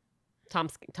Side?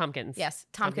 Tompkins. Yes,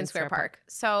 Tompkins Square Park.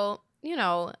 So,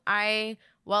 while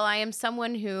I am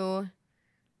someone who,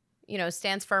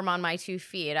 stands firm on my 2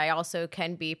 feet, I also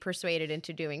can be persuaded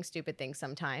into doing stupid things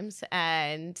sometimes.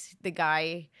 And the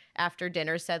guy after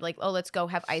dinner said, like, oh, let's go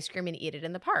have ice cream and eat it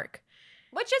in the park.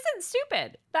 Which isn't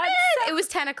stupid. It was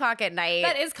 10 o'clock at night.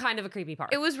 That is kind of a creepy park.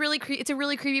 It was really it's a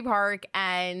really creepy park,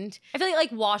 and I feel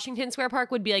like Washington Square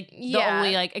Park would be like the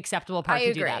only like acceptable park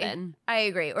to do that in. I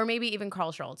agree. Or maybe even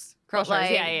Carl Schultz.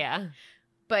 Yeah.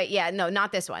 But yeah, no,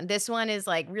 not this one. This one is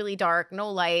like really dark,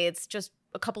 no lights, just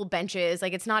a couple benches.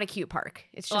 Like it's not a cute park.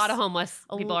 It's just a lot of homeless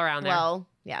people around there. Well,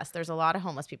 yes, there's a lot of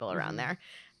homeless people around there.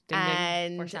 Ding, ding.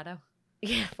 And Foreshadow.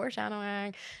 yeah,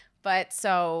 foreshadowing. But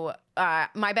so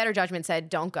my better judgment said,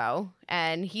 don't go.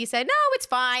 And he said, no, it's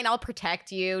fine. I'll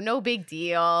protect you. No big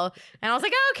deal. And I was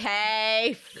like,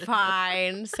 okay,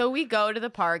 fine. So we go to the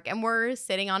park and we're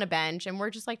sitting on a bench and we're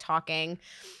just like talking.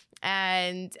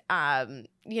 And,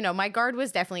 you know, my guard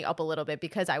was definitely up a little bit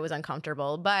because I was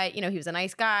uncomfortable. But, you know, he was a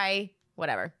nice guy,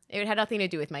 whatever. It had nothing to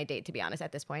do with my date, to be honest,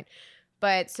 at this point.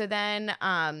 But so then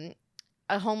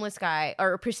a homeless guy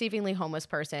or a perceivingly homeless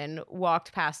person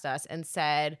walked past us and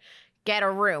said, get a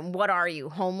room. What are you,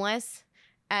 homeless?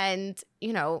 And,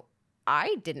 you know,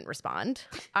 I didn't respond.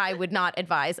 I would not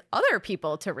advise other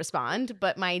people to respond,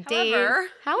 but my date,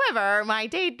 however, my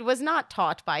date was not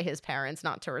taught by his parents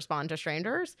not to respond to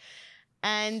strangers.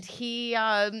 And he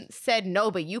said,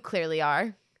 no, but you clearly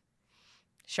are.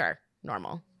 Sure,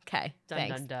 normal. Okay,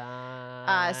 thanks. Dun,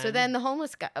 dun. So then the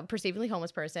homeless guy, perceivably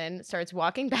homeless person starts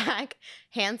walking back,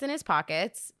 hands in his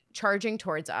pockets, charging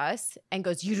towards us and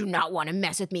goes, you do not want to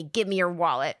mess with me. Give me your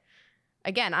wallet.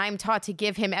 Again, I'm taught to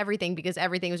give him everything because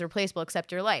everything is replaceable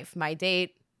except your life. My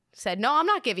date said, no, I'm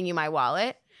not giving you my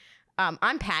wallet.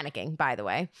 I'm panicking, by the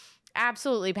way.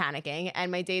 Absolutely panicking.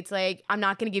 And my date's like, I'm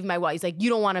not going to give you my wallet. He's like, you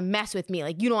don't want to mess with me.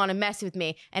 Like, you don't want to mess with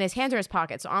me. And his hands are in his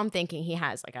pocket. So I'm thinking he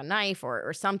has like a knife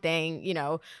or something, you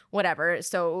know, whatever.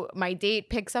 So my date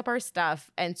picks up our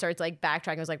stuff and starts like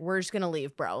backtracking. I was like, we're just going to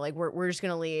leave, bro. Like, we're just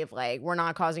going to leave. Like, we're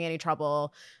not causing any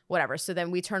trouble, whatever. So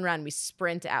then we turn around and we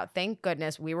sprint out. Thank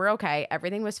goodness we were okay.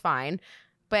 Everything was fine.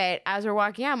 But as we're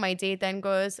walking out, my date then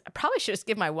goes, I probably should just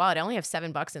give my wallet. I only have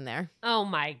 $7 in there. Oh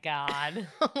my God.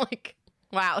 I'm like,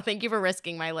 wow, thank you for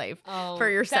risking my life for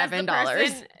your $7. The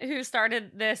person who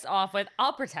started this off with,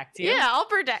 I'll protect you. Yeah, I'll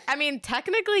protect. I mean,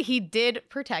 technically, he did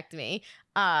protect me.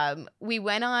 We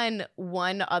went on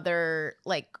one other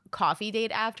like coffee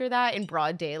date after that in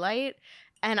broad daylight,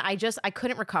 and I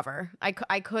couldn't recover.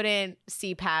 I couldn't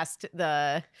see past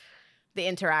the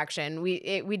interaction.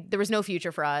 There was no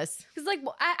future for us. Because like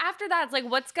after that, it's like,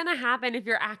 what's gonna happen if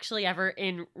you're actually ever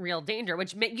in real danger?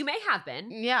 Which you may have been.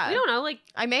 Yeah, we don't know. Like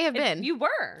I may have been. You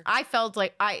were. I felt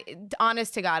like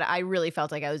honest to God, I really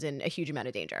felt like I was in a huge amount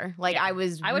of danger. Like yeah. I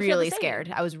was really scared.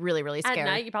 I was really, really scared. At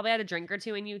night, you probably had a drink or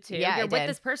two in you too. Yeah, you're with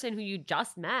this person who you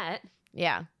just met.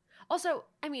 Yeah. Also,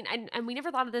 I mean, and we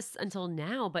never thought of this until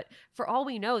now, but for all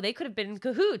we know, they could have been in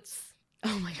cahoots.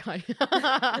 Oh my God.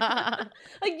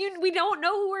 Like we don't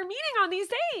know who we're meeting on these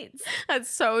dates. That's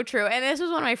so true. And this was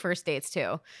one of my first dates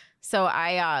too. So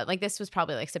I like this was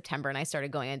probably like September and I started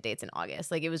going on dates in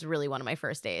August. Like it was really one of my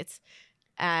first dates.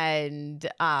 And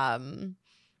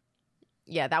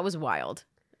yeah, that was wild.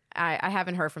 I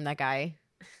haven't heard from that guy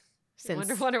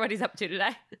since. Wonder what he's up to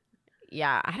today.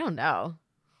 Yeah, I don't know.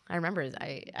 I remember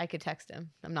I could text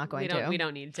him. I'm not going to. We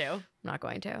don't need to. I'm not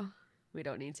going to. We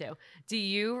don't need to. Do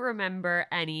you remember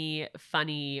any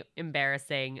funny,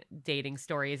 embarrassing dating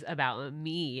stories about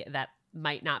me that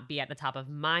might not be at the top of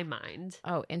my mind?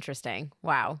 Oh, interesting.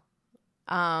 Wow.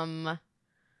 I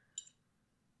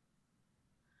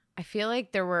feel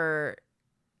like there were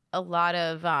a lot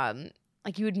of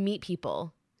like you would meet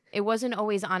people. It wasn't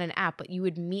always on an app, but you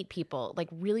would meet people like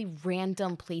really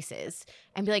random places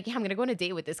and be like, yeah, I'm going to go on a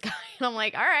date with this guy. And I'm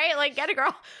like, all right, like get a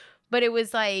girl. But it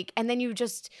was like, and then you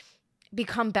just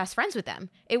become best friends with them.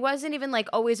 It wasn't even like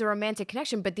always a romantic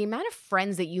connection, but the amount of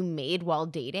friends that you made while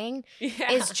dating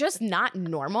is just not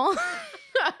normal.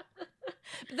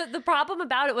 The problem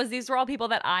about it was these were all people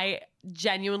that I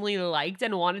genuinely liked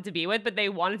and wanted to be with, but they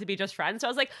wanted to be just friends. So I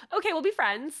was like, okay, we'll be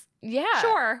friends. Yeah.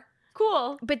 Sure.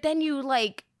 Cool. But then you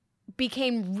like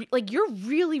became like you're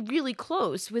really, really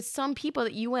close with some people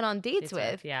that you went on dates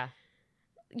with. Yeah.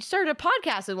 You started a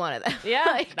podcast with one of them. Yeah,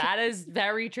 like, that is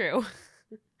very true.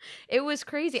 It was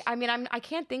crazy. I mean, I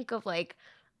can't think of like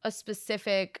a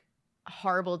specific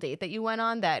horrible date that you went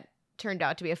on that turned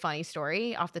out to be a funny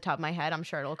story off the top of my head. I'm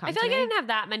sure it'll come. I feel to like me. I didn't have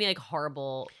that many like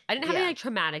horrible. I didn't have any like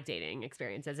traumatic dating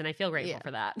experiences, and I feel grateful for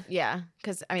that. Yeah,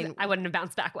 because I mean, I wouldn't have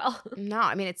bounced back well. No,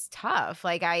 I mean it's tough.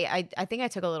 Like I think I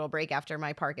took a little break after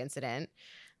my park incident,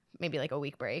 maybe like a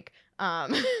week break.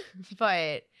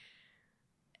 But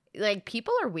like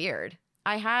people are weird.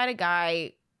 I had a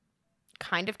guy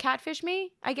kind of catfish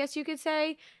me, I guess you could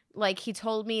say. Like he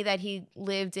told me that he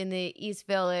lived in the East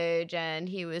Village and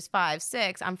he was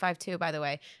 5'6". I'm 5'2", by the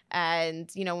way. And,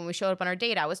 you know, when we showed up on our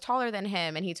date, I was taller than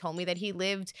him. And he told me that he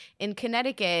lived in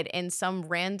Connecticut in some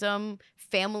random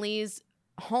family's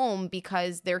home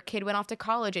because their kid went off to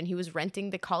college and he was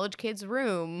renting the college kid's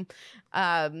room.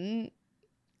 That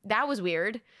was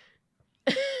weird.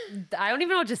 I don't even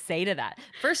know what to say to that.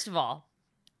 First of all,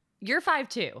 you're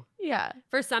 5'2". Yeah.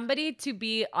 For somebody to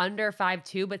be under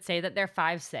 5'2", but say that they're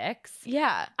 5'6",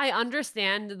 Yeah. I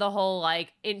understand the whole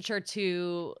like inch or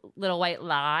two little white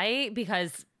lie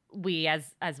because we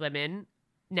as women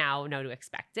now know to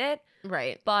expect it.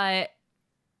 Right. But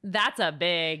that's a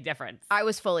big difference. I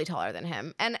was fully taller than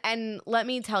him. And let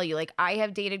me tell you, like, I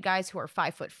have dated guys who are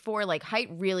 5'4". Like, height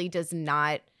really does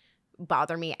not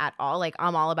bother me at all. Like,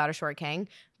 I'm all about a short king.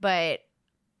 But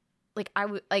like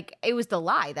it was the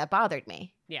lie that bothered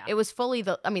me. Yeah. It was fully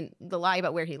the lie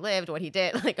about where he lived, what he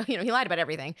did. Like, he lied about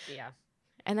everything. Yeah.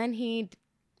 And then he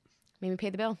made me pay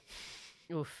the bill.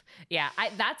 Oof. Yeah.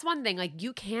 That's one thing. Like,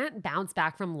 you can't bounce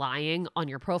back from lying on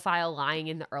your profile, lying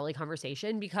in the early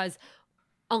conversation, because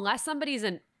unless somebody's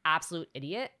an absolute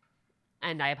idiot,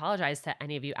 and I apologize to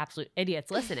any of you absolute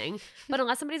idiots listening, but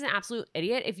unless somebody's an absolute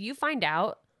idiot, if you find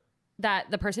out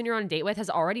that the person you're on a date with has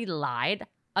already lied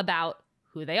about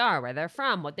who they are, where they're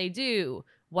from, what they do,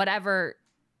 whatever,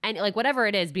 and like whatever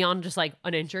it is beyond just like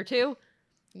an inch or two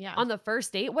on the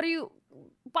first date,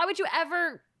 why would you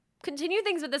ever continue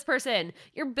things with this person?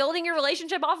 You're building your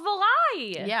relationship off of a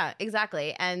lie. Yeah,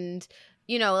 exactly. And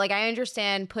like, I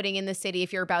understand putting in the city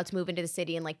if you're about to move into the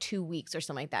city in like 2 weeks or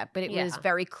something like that. But it was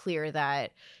very clear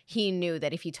that he knew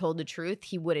that if he told the truth,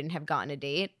 he wouldn't have gotten a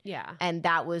date. Yeah. And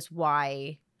that was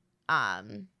why,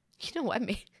 you know what?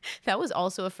 That was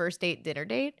also a first date dinner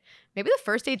date. Maybe the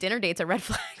first date dinner dates are red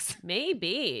flags.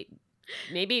 Maybe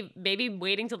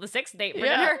waiting till the 6th date for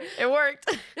dinner. It worked.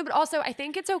 No, but also I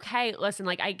think it's okay. Listen,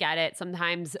 like, I get it.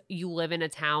 Sometimes you live in a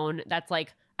town that's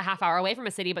like a half hour away from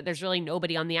a city, but there's really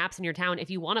nobody on the apps in your town.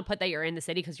 If you want to put that you're in the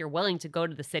city because you're willing to go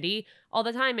to the city all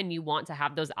the time and you want to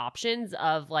have those options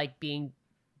of like being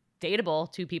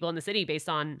dateable to people in the city based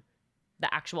on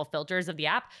the actual filters of the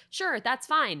app, sure, that's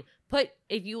fine.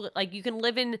 If you like, you can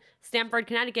live in Stamford,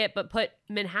 Connecticut, but put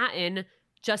Manhattan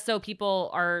just so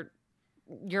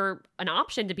you're an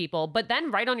option to people, but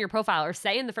then write on your profile or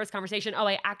say in the first conversation, oh,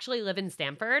 I actually live in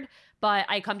Stamford, but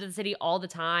I come to the city all the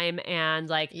time. And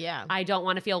like, I don't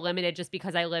want to feel limited just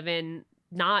because I live in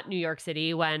not New York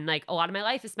City when like a lot of my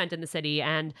life is spent in the city,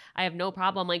 and I have no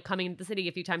problem like coming to the city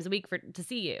a few times a week to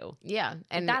see you. Yeah.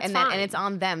 And it's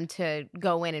on them to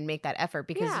go in and make that effort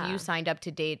because you signed up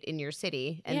to date in your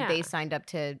city and they signed up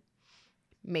to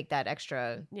make that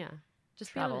extra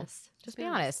Just travel. Be honest. Just be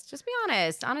honest. Just be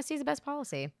honest. Honesty is the best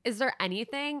policy. Is there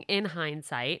anything in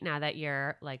hindsight, now that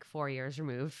you're like 4 years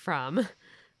removed from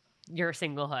your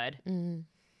singlehood,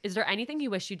 is there anything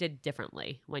you wish you did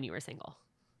differently when you were single?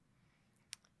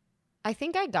 I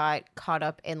think I got caught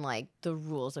up in like the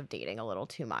rules of dating a little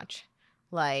too much.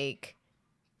 Like,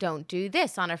 don't do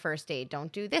this on a first date.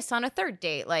 Don't do this on a third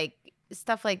date. Like,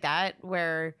 stuff like that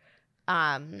where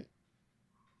I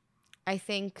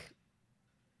think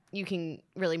you can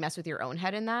really mess with your own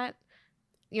head in that.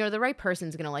 The right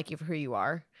person's going to like you for who you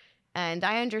are. And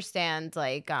I understand,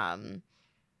 like, the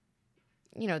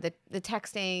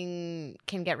texting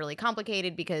can get really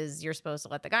complicated because you're supposed to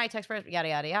let the guy text first, yada,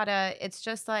 yada, yada. It's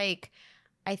just like,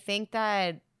 I think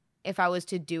that if I was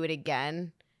to do it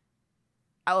again,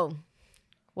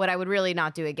 what I would really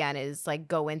not do again is like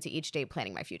go into each date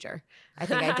planning my future. I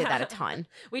think I did that a ton.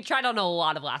 We tried on a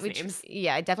lot of last names.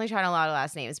 Yeah, I definitely tried on a lot of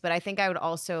last names. But I think I would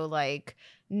also like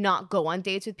not go on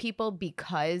dates with people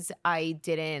because I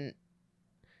didn't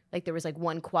like, there was like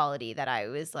one quality that I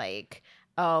was like,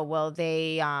 oh, well,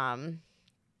 they, I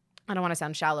don't want to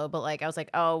sound shallow, but like, I was like,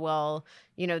 oh, well,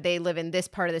 they live in this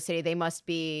part of the city. They must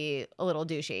be a little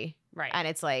douchey. Right. And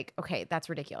it's like, okay, that's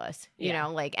ridiculous. You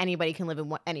know, like anybody can live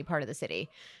in any part of the city.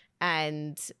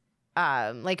 And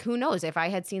like, who knows if I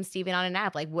had seen Steven on an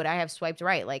app, like would I have swiped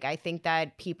right? Like, I think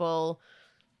that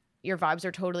your vibes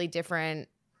are totally different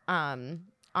on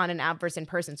an app versus in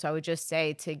person. So I would just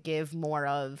say to give more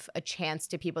of a chance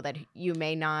to people that you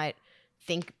may not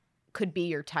think could be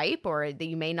your type or that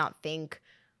you may not think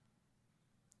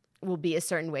will be a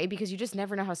certain way, because you just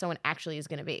never know how someone actually is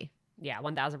going to be. Yeah,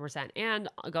 1000%. And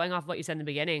going off what you said in the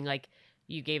beginning, like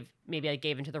you gave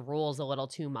into the rules a little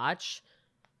too much.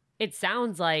 It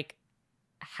sounds like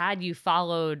had you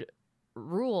followed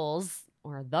rules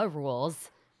or the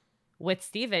rules with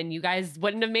Steven, you guys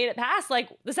wouldn't have made it past like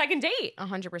the second date.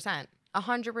 100%.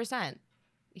 100%.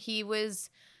 He was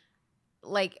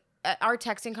like, our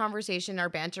texting conversation, our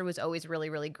banter was always really,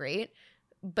 really great.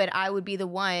 But I was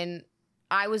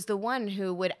the one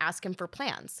who would ask him for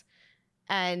plans.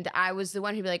 And I was the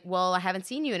one who'd be like, well, I haven't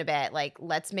seen you in a bit. Like,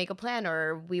 let's make a plan.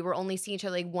 Or we were only seeing each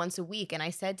other like once a week. And I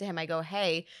said to him, I go,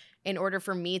 hey, in order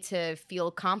for me to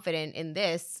feel confident in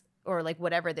this or like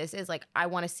whatever this is, like I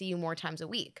want to see you more times a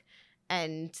week.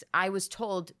 And I was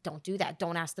told, don't do that.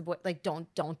 Don't ask the boy, like,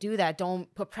 don't do that.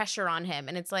 Don't put pressure on him.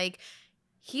 And it's like,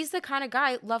 he's the kind of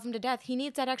guy, love him to death. He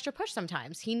needs that extra push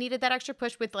sometimes. He needed that extra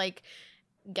push with like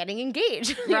getting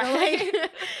engaged. You know,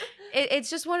 like, it's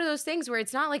just one of those things where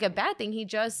it's not like a bad thing. He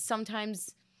just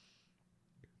sometimes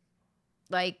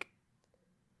like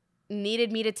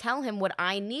needed me to tell him what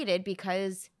I needed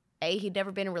because A, he'd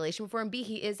never been in a relationship before, and B,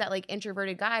 he is that like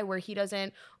introverted guy where he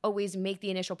doesn't always make the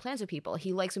initial plans with people.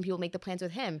 He likes when people make the plans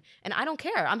with him, and I don't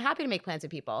care. I'm happy to make plans with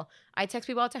people. I text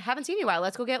people all the time, haven't seen you in a while,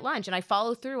 let's go get lunch, and I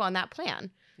follow through on that plan,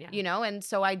 you know, and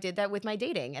so I did that with my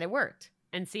dating, and it worked.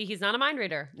 And see, he's not a mind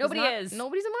reader. Nobody is.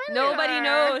 Nobody's a mind reader. Nobody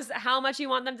knows how much you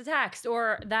want them to text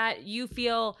or that you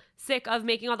feel sick of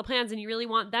making all the plans and you really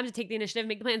want them to take the initiative and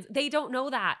make the plans. They don't know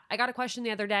that. I got a question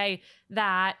the other day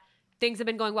that things have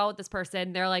been going well with this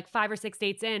person. They're like 5 or 6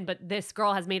 dates in, but this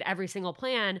girl has made every single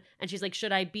plan. And she's like,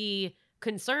 should I be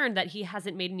concerned that he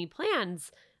hasn't made any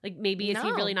plans? Like, maybe is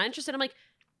he really not interested? I'm like,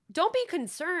 don't be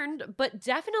concerned, but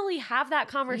definitely have that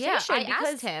conversation. Yeah, I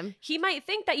because asked him. He might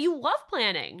think that you love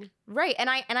planning. Right. And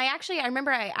I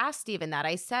remember I asked Steven that.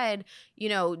 I said, you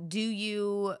know,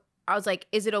 I was like,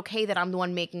 is it okay that I'm the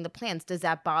one making the plans? Does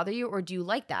that bother you or do you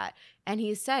like that? And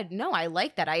he said, no, I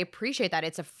like that. I appreciate that.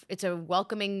 It's a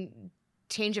welcoming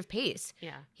change of pace.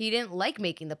 Yeah. He didn't like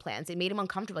making the plans. It made him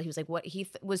uncomfortable. He was like, what? He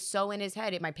was so in his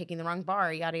head, am I picking the wrong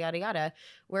bar? Yada, yada, yada.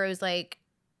 Where it was like,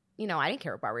 you know, I didn't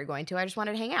care what bar we were going to. I just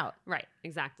wanted to hang out. Right.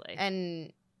 Exactly.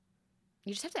 And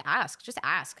you just have to ask. Just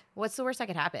ask. What's the worst that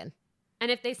could happen?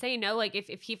 And if they say no, like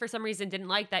if he for some reason didn't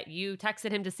like that you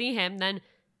texted him to see him, then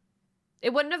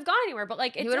it wouldn't have gone anywhere. But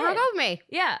like, he would have broke up with me.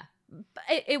 Yeah.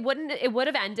 It would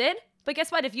have ended. But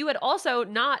guess what? If you had also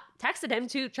not texted him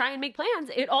to try and make plans,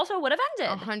 it also would have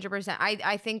ended. 100%.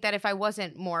 I think that if I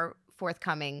wasn't more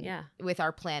forthcoming with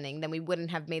our planning, then we wouldn't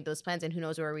have made those plans and who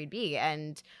knows where we'd be.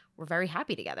 And we're very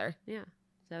happy together. Yeah.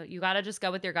 So you got to just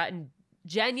go with your gut and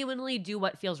genuinely do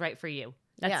what feels right for you.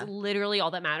 That's literally all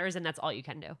that matters. And that's all you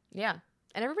can do. Yeah.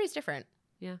 And everybody's different.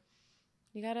 Yeah.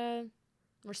 You got to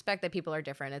respect that people are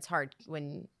different. It's hard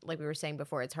when, like we were saying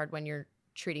before, it's hard when you're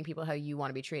treating people how you want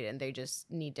to be treated and they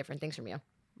just need different things from you.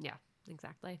 Yeah,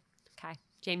 exactly. Okay.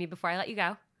 Jamie, before I let you go,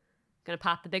 I'm going to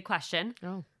pop the big question.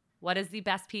 Oh. What is the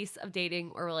best piece of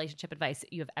dating or relationship advice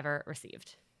you have ever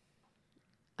received?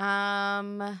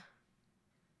 I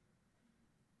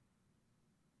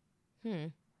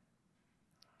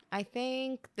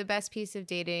think the best piece of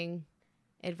dating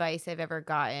advice I've ever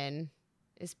gotten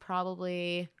is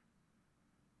probably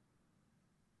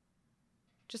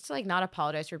just to like not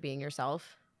apologize for being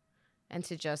yourself and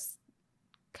to just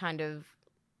kind of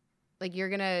like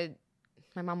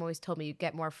my mom always told me you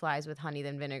get more flies with honey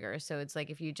than vinegar. So it's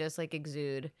like if you just like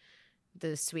exude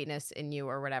the sweetness in you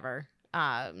or whatever,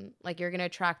 like you're going to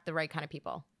attract the right kind of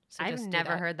people. So I've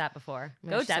never heard that before.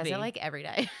 Go she Debbie. says it like every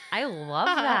day. I love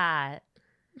that.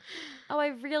 Oh, I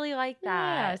really like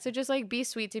that. Yeah, so just like be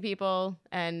sweet to people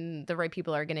and the right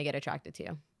people are going to get attracted to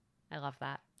you. I love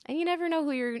that. And you never know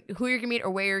who you're going to meet or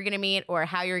where you're going to meet or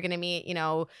how you're going to meet. You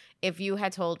know, if you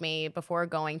had told me before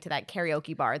going to that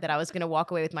karaoke bar that I was going to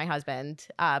walk away with my husband,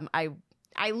 I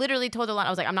literally told Alana, I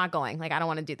was like, I'm not going. Like, I don't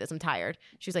want to do this. I'm tired.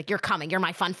 She was like, you're coming. You're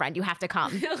my fun friend. You have to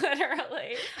come.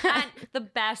 Literally. And the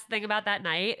best thing about that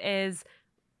night is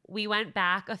we went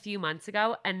back a few months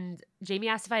ago and Jamie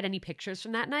asked if I had any pictures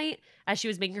from that night as she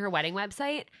was making her wedding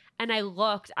website. And I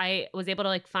looked, I was able to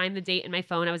like find the date in my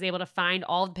phone. I was able to find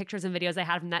all the pictures and videos I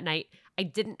had from that night. I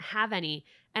didn't have any.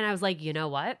 And I was like, you know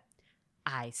what?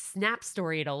 I snap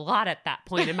storied a lot at that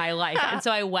point in my life. And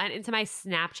so I went into my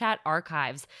Snapchat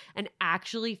archives and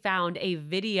actually found a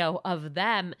video of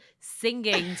them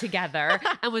singing together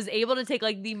and was able to take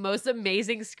like the most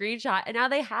amazing screenshot. And now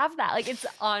they have that. Like it's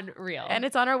unreal. And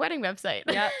it's on our wedding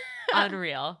website. Yep.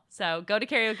 Unreal. So go to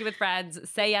karaoke with friends.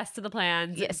 Say yes to the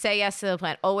plans. Yeah, say yes to the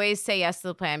plan. Always say yes to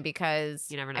the plan because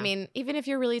you never know. I mean, even if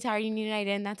you're really tired, you need a night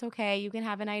in. That's okay. You can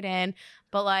have a night in.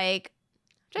 But like,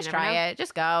 just try it.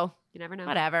 Just go. You never know.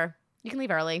 Whatever. You can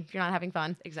leave early if you're not having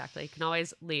fun. Exactly. You can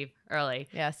always leave early.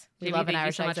 Yes. We love an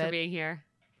Irish exit. Thank you so much for being here.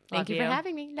 Thank you for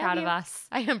having me. Proud of us.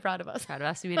 I am proud of us. Proud of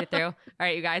us. We made it through. All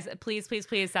right, you guys, please, please,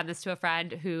 please send this to a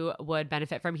friend who would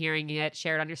benefit from hearing it.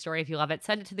 Share it on your story if you love it.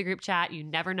 Send it to the group chat. You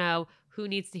never know who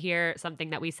needs to hear something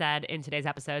that we said in today's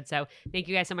episode. So thank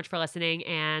you guys so much for listening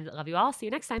and love you all. See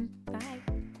you next time. Bye.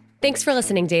 Thanks for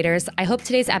listening, daters. I hope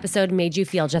today's episode made you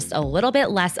feel just a little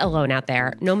bit less alone out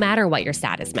there, no matter what your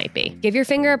status might be. Give your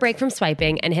finger a break from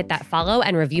swiping and hit that follow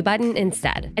and review button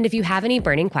instead. And if you have any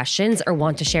burning questions or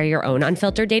want to share your own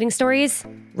unfiltered dating stories,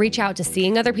 reach out to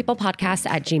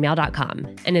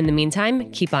seeingotherpeoplepodcast@gmail.com. And in the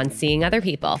meantime, keep on seeing other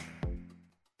people.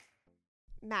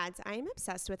 Mads, I am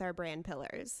obsessed with our brand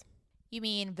pillars. You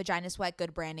mean vagina sweat,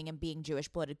 good branding, and being Jewish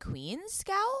blooded queens,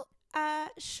 Scout?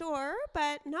 Sure,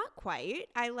 but not quite.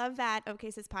 I love that OK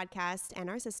Sis podcast and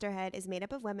our sisterhood is made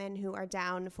up of women who are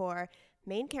down for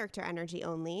main character energy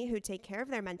only, who take care of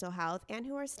their mental health, and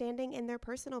who are standing in their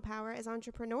personal power as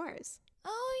entrepreneurs.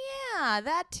 Oh, yeah,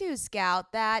 that too,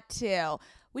 Scout, that too.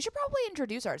 We should probably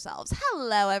introduce ourselves.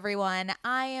 Hello, everyone.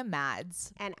 I am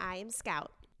Mads. And I am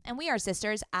Scout. And we are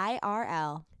sisters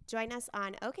IRL. Join us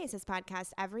on OK Sis podcast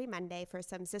every Monday for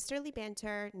some sisterly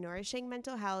banter, nourishing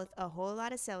mental health, a whole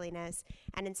lot of silliness,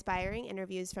 and inspiring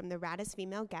interviews from the raddest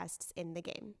female guests in the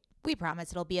game. We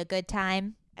promise it'll be a good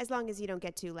time. As long as you don't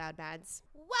get too loud, Mads.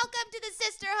 Welcome to the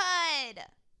sisterhood!